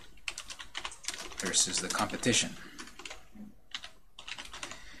versus the competition?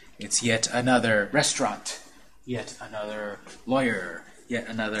 It's yet another restaurant, yet another lawyer, yet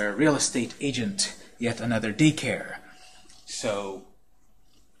another real estate agent, yet another daycare. So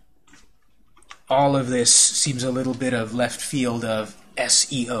all of this seems a little bit of left field of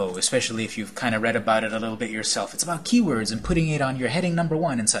SEO, especially if you've kind of read about it a little bit yourself. It's about keywords and putting it on your heading number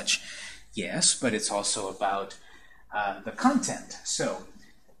 1 and such. Yes, but it's also about the content. So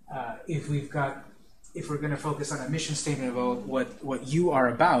if we're going to focus on a mission statement about what you are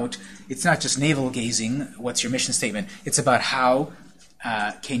about, it's not just navel-gazing, what's your mission statement. It's about how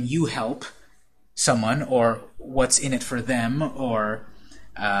can you help someone, or what's in it for them, or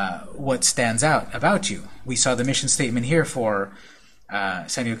what stands out about you. We saw the mission statement here for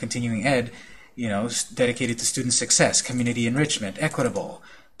San Diego Continuing Ed, dedicated to student success, community enrichment, equitable,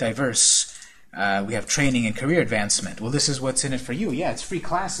 diverse. We have training and career advancement. Well, this is what's in it for you. Yeah, it's free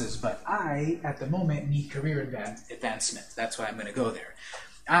classes, but I, at the moment, need career advancement. That's why I'm going to go there.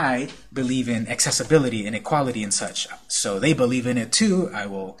 I believe in accessibility and equality and such. So they believe in it too. I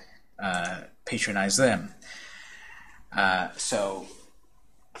will patronize them. So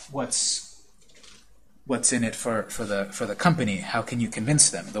what's in it for the company? How can you convince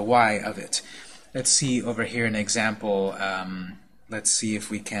them? The why of it. Let's see over here an example. Let's see if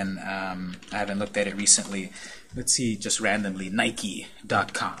we can, I haven't looked at it recently. Let's see just randomly,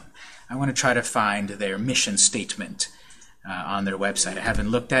 Nike.com. I want to try to find their mission statement on their website. I haven't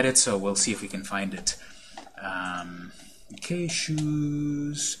looked at it, so we'll see if we can find it. Okay,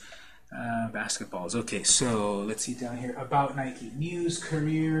 shoes, basketballs. Okay, so let's see down here. About Nike. News,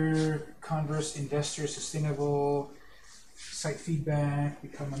 career, Converse, investor, sustainable, site feedback,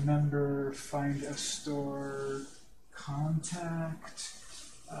 become a member, find a store, contact.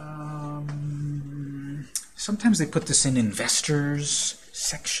 Sometimes they put this in investors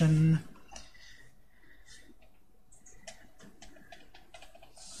section.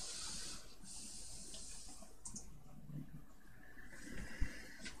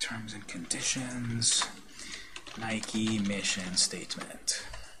 Terms and conditions. Nike mission statement.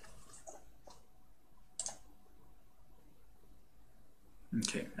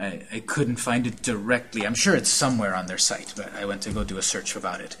 Okay, I couldn't find it directly. I'm sure it's somewhere on their site, but I went to go do a search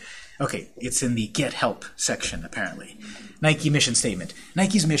about it. Okay, it's in the Get Help section, apparently. Nike mission statement.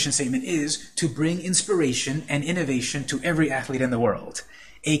 Nike's mission statement is to bring inspiration and innovation to every athlete in the world,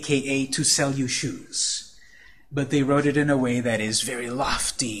 aka to sell you shoes. But they wrote it in a way that is very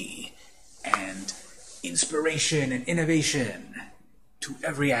lofty, and inspiration and innovation to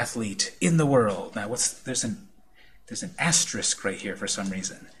every athlete in the world. Now, there's an asterisk right here for some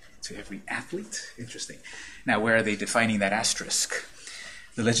reason. To every athlete? Interesting. Now, where are they defining that asterisk?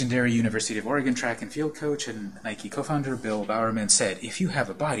 The legendary University of Oregon track and field coach and Nike co-founder Bill Bowerman said, "If you have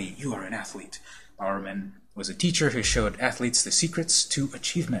a body, you are an athlete." Bowerman was a teacher who showed athletes the secrets to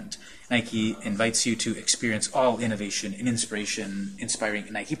achievement. Nike invites you to experience all innovation and inspiration, inspiring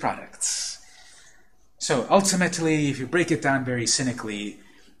Nike products. So ultimately, if you break it down very cynically,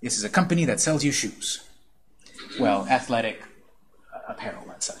 this is a company that sells you shoes. Well, athletic apparel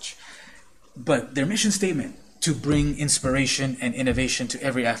and such. But their mission statement, to bring inspiration and innovation to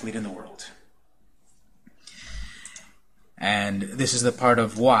every athlete in the world. And this is the part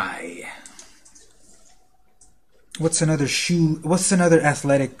of why. What's another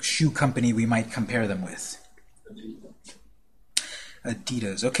athletic shoe company we might compare them with?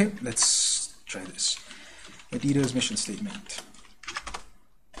 Adidas. Okay, let's try this. Adidas mission statement.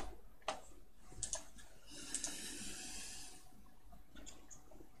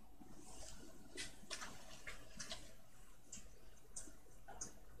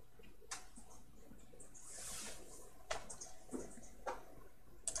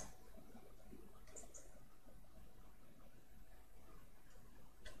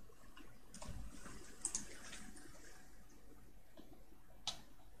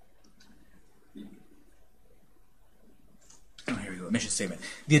 mission statement.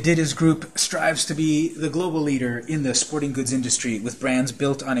 The Adidas Group strives to be the global leader in the sporting goods industry with brands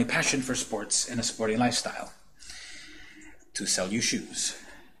built on a passion for sports and a sporting lifestyle to sell you shoes.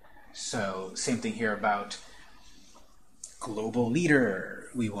 So, same thing here about global leader.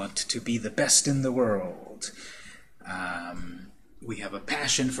 We want to be the best in the world. We have a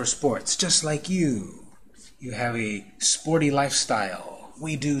passion for sports, just like you. You have a sporty lifestyle.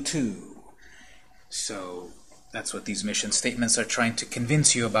 We do too. So that's what these mission statements are trying to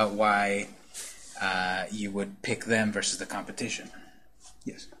convince you about why you would pick them versus the competition.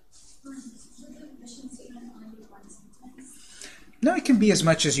 Yes? Would the mission statement only be one sentence? No, it can be as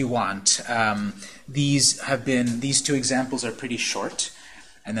much as you want. These two examples are pretty short,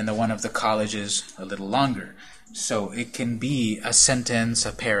 and then the one of the college is a little longer. So it can be a sentence,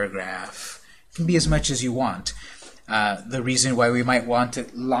 a paragraph. It can be as much as you want. The reason why we might want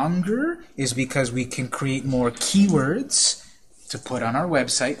it longer is because we can create more keywords to put on our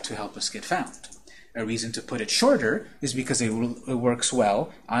website to help us get found. A reason to put it shorter is because it works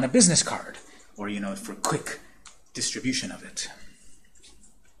well on a business card, or for quick distribution of it.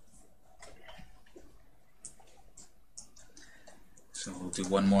 So we'll do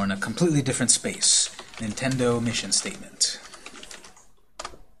one more in a completely different space. Nintendo mission statement.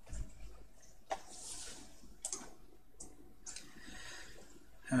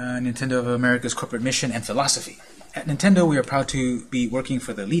 Nintendo of America's corporate mission and philosophy. At Nintendo, we are proud to be working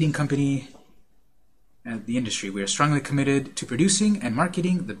for the leading company in the industry. We are strongly committed to producing and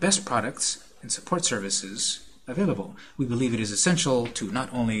marketing the best products and support services available. We believe it is essential to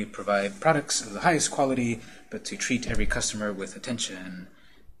not only provide products of the highest quality, but to treat every customer with attention,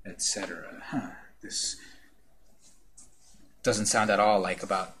 etc. This doesn't sound at all like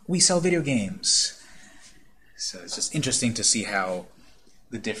about we sell video games. So it's just interesting to see how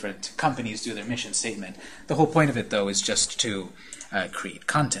the different companies do their mission statement. The whole point of it, though, is just to create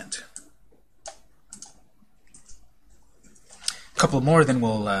content. A couple more, then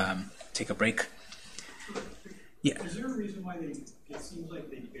we'll take a break. Yeah. Is there a reason why it seems like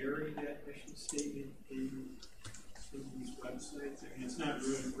they bury that mission statement in these websites? I mean, it's not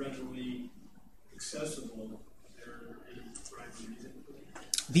really readily accessible. Is there any primary reason for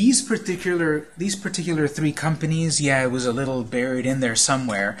that? These particular three companies, yeah, it was a little buried in there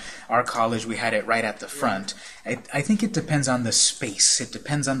somewhere. Our college, we had it right at the front. I think it depends on the space. It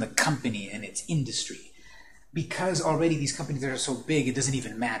depends on the company and its industry. Because already these companies are so big, it doesn't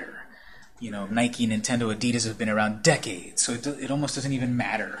even matter. Nike, Nintendo, Adidas have been around decades, so it almost doesn't even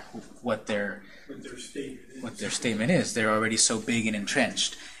matter what their statement is. They're already so big and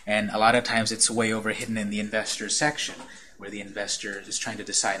entrenched. And a lot of times it's way over hidden in the investor section, where the investor is trying to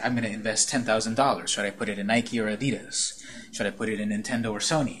decide, I'm going to invest $10,000. Should I put it in Nike or Adidas? Should I put it in Nintendo or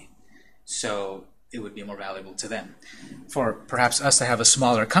Sony? So it would be more valuable to them. For perhaps us to have a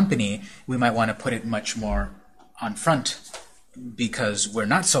smaller company, we might want to put it much more on front, because we're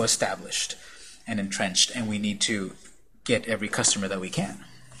not so established and entrenched, and we need to get every customer that we can.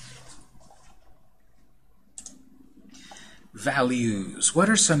 Values. What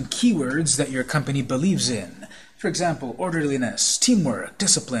are some keywords that your company believes in? For example, orderliness, teamwork,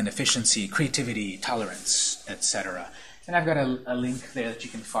 discipline, efficiency, creativity, tolerance, etc. And I've got a link there that you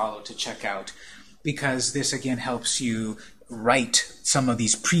can follow to check out, because this again helps you write some of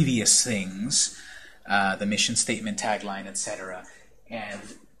these previous things, the mission statement, tagline, etc. And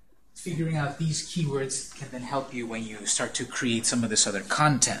figuring out these keywords can then help you when you start to create some of this other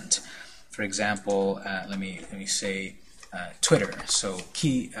content. For example, let me say Twitter. So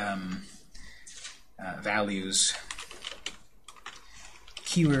key values,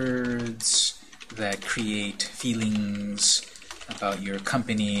 keywords that create feelings about your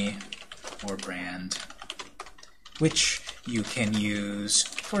company or brand, which you can use,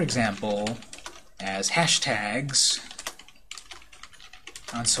 for example, as hashtags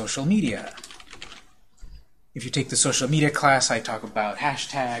on social media. If you take the social media class, I talk about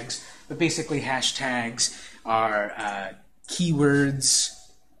hashtags, but basically hashtags are keywords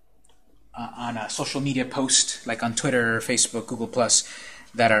on a social media post, like on Twitter, Facebook, Google+,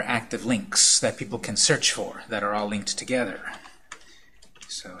 that are active links that people can search for, that are all linked together.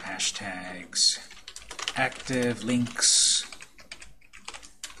 So hashtags, active links,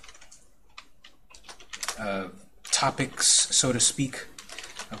 topics, so to speak,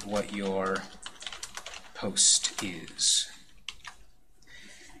 of what your post is.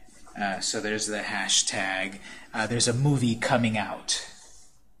 So there's the hashtag. There's a movie coming out,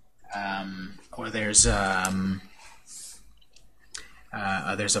 or there's a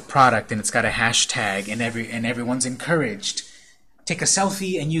product and it's got a hashtag, and everyone's encouraged. Take a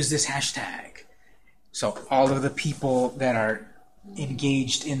selfie and use this hashtag. So all of the people that are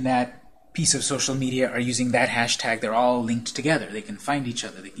engaged in that piece of social media are using that hashtag. They're all linked together. They can find each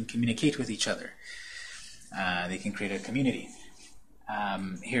other. They can communicate with each other. They can create a community.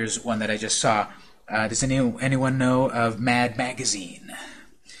 Here's one that I just saw. Does anyone know of Mad Magazine?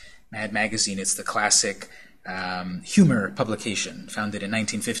 Mad Magazine, it's the classic humor publication founded in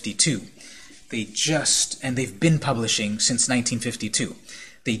 1952. They've been publishing since 1952.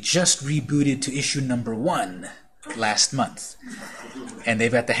 They just rebooted to issue number 1 last month. And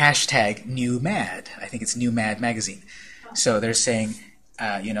they've got the hashtag New Mad. I think it's New Mad Magazine. So they're saying,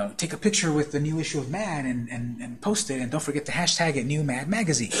 take a picture with the new issue of Mad and post it, and don't forget to hashtag it New Mad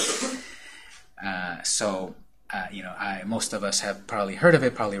Magazine. Most of us have probably heard of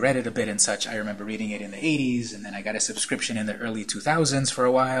it, probably read it a bit and such. I remember reading it in the 80s, and then I got a subscription in the early 2000s for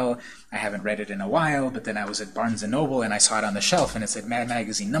a while. I haven't read it in a while, but then I was at Barnes & Noble, and I saw it on the shelf, and it said Mad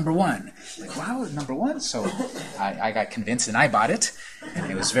Magazine, number 1. Like, wow, number 1? So I got convinced, and I bought it,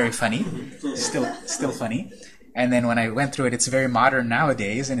 and it was very funny, still funny. And then when I went through it, it's very modern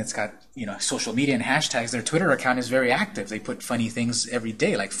nowadays, and it's got social media and hashtags. Their Twitter account is very active. They put funny things every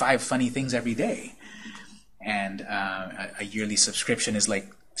day, like 5 funny things every day. And a yearly subscription is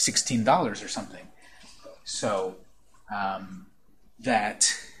like $16 or something. So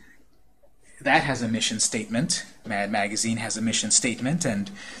that has a mission statement. Mad Magazine has a mission statement, and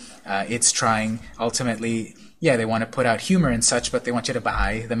it's trying ultimately. Yeah, they want to put out humor and such, but they want you to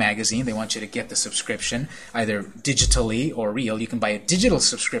buy the magazine. They want you to get the subscription, either digitally or real. You can buy a digital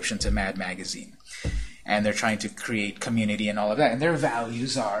subscription to Mad Magazine. And they're trying to create community and all of that. And their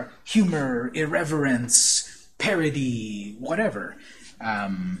values are humor, irreverence, parody, whatever.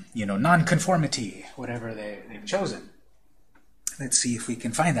 Non-conformity, whatever they've chosen. Let's see if we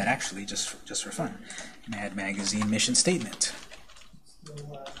can find that, actually, just for fun. Mad Magazine mission statement.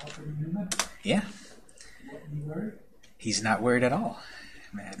 Yeah. He's not worried at all.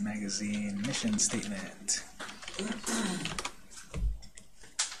 Mad Magazine mission statement.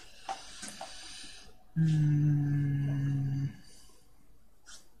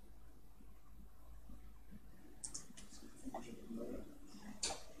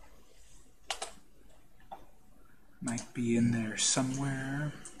 Might be in there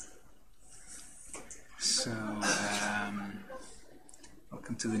somewhere. So,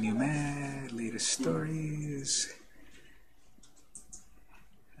 welcome to the New Mad, latest stories.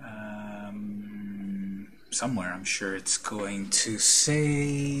 Somewhere, I'm sure it's going to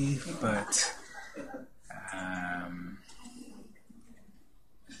say, but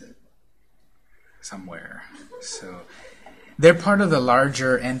somewhere. So they're part of the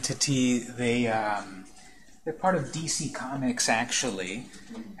larger entity. They're part of DC Comics, actually,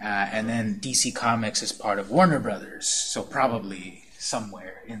 and then DC Comics is part of Warner Brothers. So probably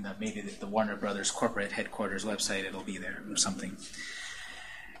somewhere in maybe the Warner Brothers corporate headquarters website, it'll be there or something.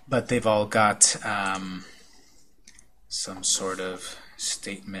 But they've all got some sort of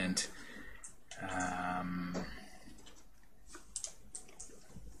statement.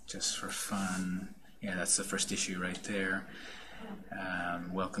 Just for fun. Yeah, that's the first issue right there.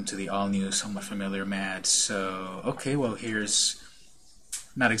 Welcome to the all-new, somewhat familiar Mad. So, okay, well, here's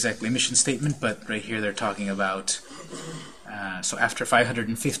not exactly a mission statement, but right here they're talking about, so after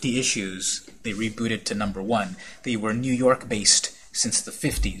 550 issues, they rebooted to number 1. They were New York-based since the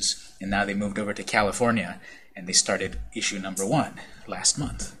 50s, and now they moved over to California, and they started issue number 1 last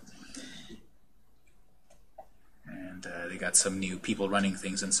month. And they got some new people running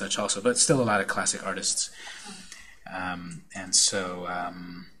things and such also, but still a lot of classic artists. And so,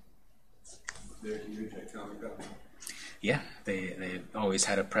 They're huge at Comic-Con. yeah, they always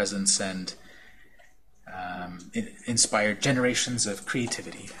had a presence and inspired generations of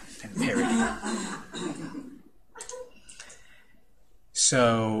creativity and parody.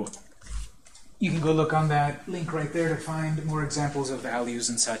 So you can go look on that link right there to find more examples of values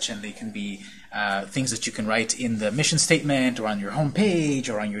and such, and they can be things that you can write in the mission statement or on your home page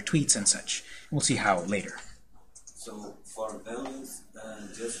or on your tweets and such. We'll see how later. So for values,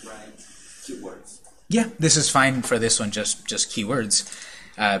 just write keywords. Yeah, this is fine for this one, just keywords,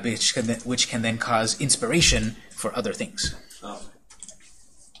 which can then cause inspiration for other things. Oh.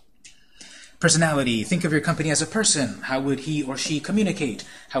 Personality. Think of your company as a person. How would he or she communicate?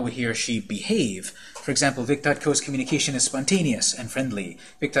 How would he or she behave? For example, Vic.co's communication is spontaneous and friendly.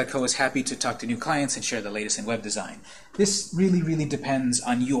 Vic.co is happy to talk to new clients and share the latest in web design. This really, really depends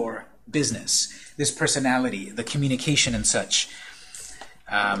on your business. This personality, the communication and such.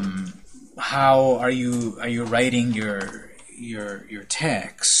 How are you writing your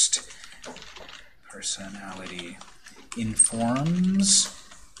text? Personality informs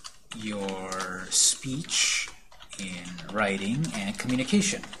your speech in writing and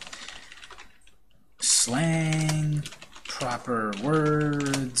communication. Slang, proper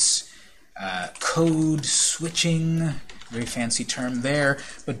words, code switching, very fancy term there,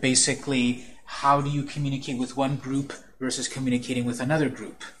 but basically how do you communicate with one group versus communicating with another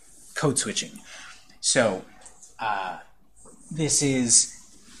group? Code switching. So this is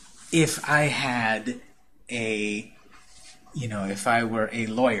if I had a, if I were a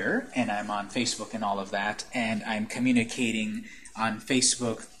lawyer and I'm on Facebook and all of that, and I'm communicating on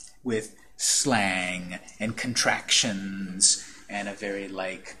Facebook with slang and contractions and a very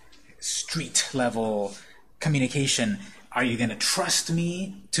street level communication, are you going to trust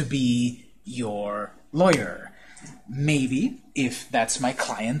me to be your lawyer? Maybe, if that's my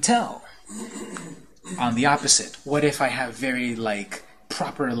clientele. On the opposite, what if I have very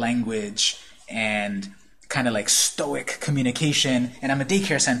proper language and kind of stoic communication, and I'm a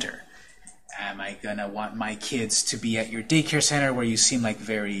daycare center? Am I gonna want my kids to be at your daycare center where you seem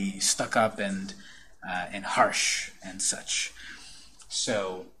very stuck up and harsh and such?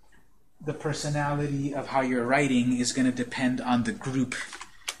 So the personality of how you're writing is going to depend on the group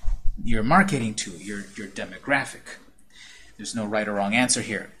you're marketing to, your demographic. There's no right or wrong answer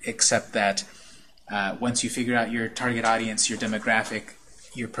here, except that once you figure out your target audience, your demographic,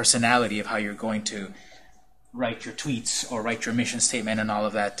 your personality of how you're going to write your tweets or write your mission statement and all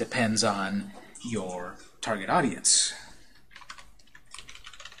of that depends on your target audience.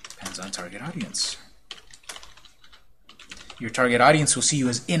 Depends on target audience. Your target audience will see you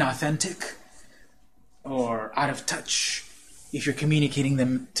as inauthentic or out of touch if you're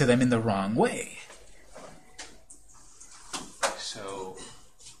communicating to them in the wrong way. So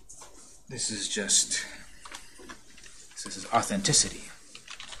this is authenticity.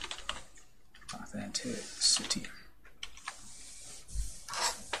 Authenticity.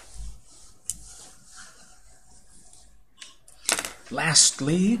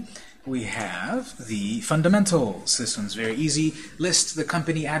 Lastly, we have the fundamentals. This one's very easy. List the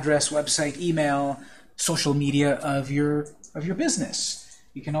company address, website, email, social media of your business.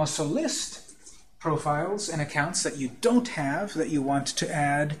 You can also list profiles and accounts that you don't have that you want to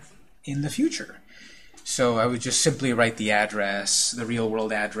add in the future. So I would just simply write the address, the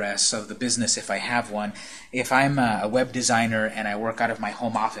real-world address of the business if I have one. If I'm a web designer and I work out of my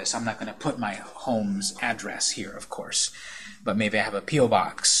home office, I'm not going to put my home's address here, of course. But maybe I have a P.O.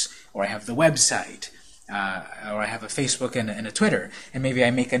 box, or I have the website, or I have a Facebook and a Twitter. And maybe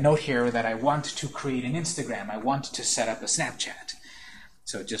I make a note here that I want to create an Instagram. I want to set up a Snapchat.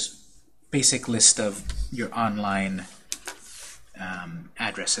 So just basic list of your online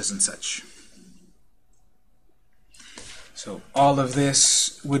addresses and such. So all of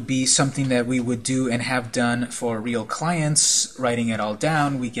this would be something that we would do and have done for real clients, writing it all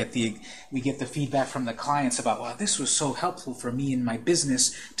down. We get the feedback from the clients about, wow, this was so helpful for me in my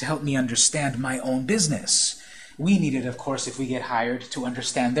business to help me understand my own business. We need it, of course, if we get hired to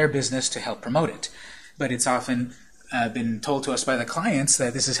understand their business to help promote it. But it's often been told to us by the clients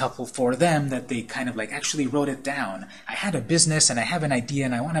that this is helpful for them, that they kind of actually wrote it down. I had a business and I have an idea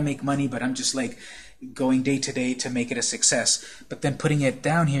and I want to make money, but I'm just going day to day to make it a success. But then putting it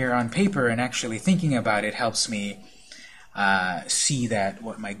down here on paper and actually thinking about it helps me see that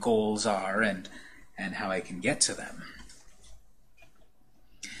what my goals are and how I can get to them.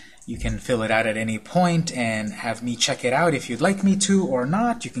 You can fill it out at any point and have me check it out if you'd like me to or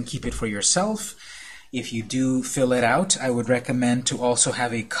not. You can keep it for yourself. If you do fill it out, I would recommend to also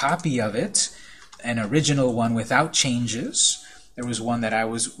have a copy of it, an original one without changes. There was one that I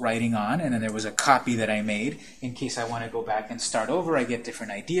was writing on, and then there was a copy that I made in case I want to go back and start over. I get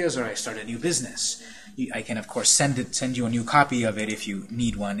different ideas, or I start a new business. I can, of course, send you a new copy of it if you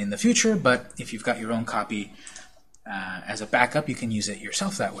need one in the future, but if you've got your own copy as a backup, you can use it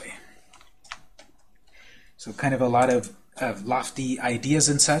yourself that way. So kind of a lot of lofty ideas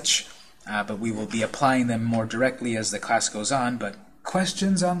and such, but we will be applying them more directly as the class goes on. But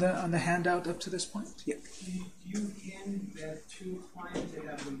questions on the handout up to this point? Yeah. Do you hand that to a client to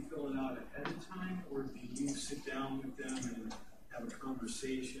have them fill it out ahead of time, or do you sit down with them and have a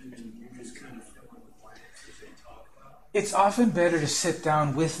conversation and you just kind of fill in the blanks as they talk about it? It's often better to sit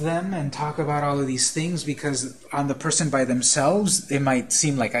down with them and talk about all of these things, because on the person by themselves, it might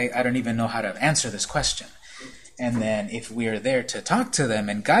seem like I don't even know how to answer this question. And then if we're there to talk to them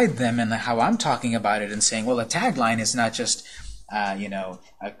and guide them and how I'm talking about it and saying, well, a tagline is not just a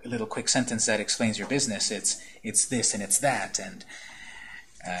little quick sentence that explains your business. It's this and it's that, and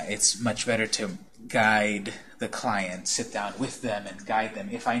it's much better to guide the client, sit down with them and guide them.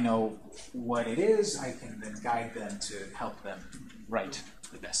 If I know what it is, I can then guide them to help them write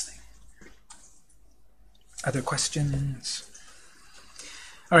the best thing. Other questions?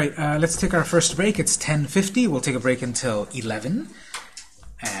 All right, let's take our first break. It's 10:50. We'll take a break until 11,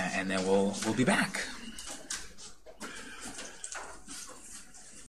 and then we'll be back.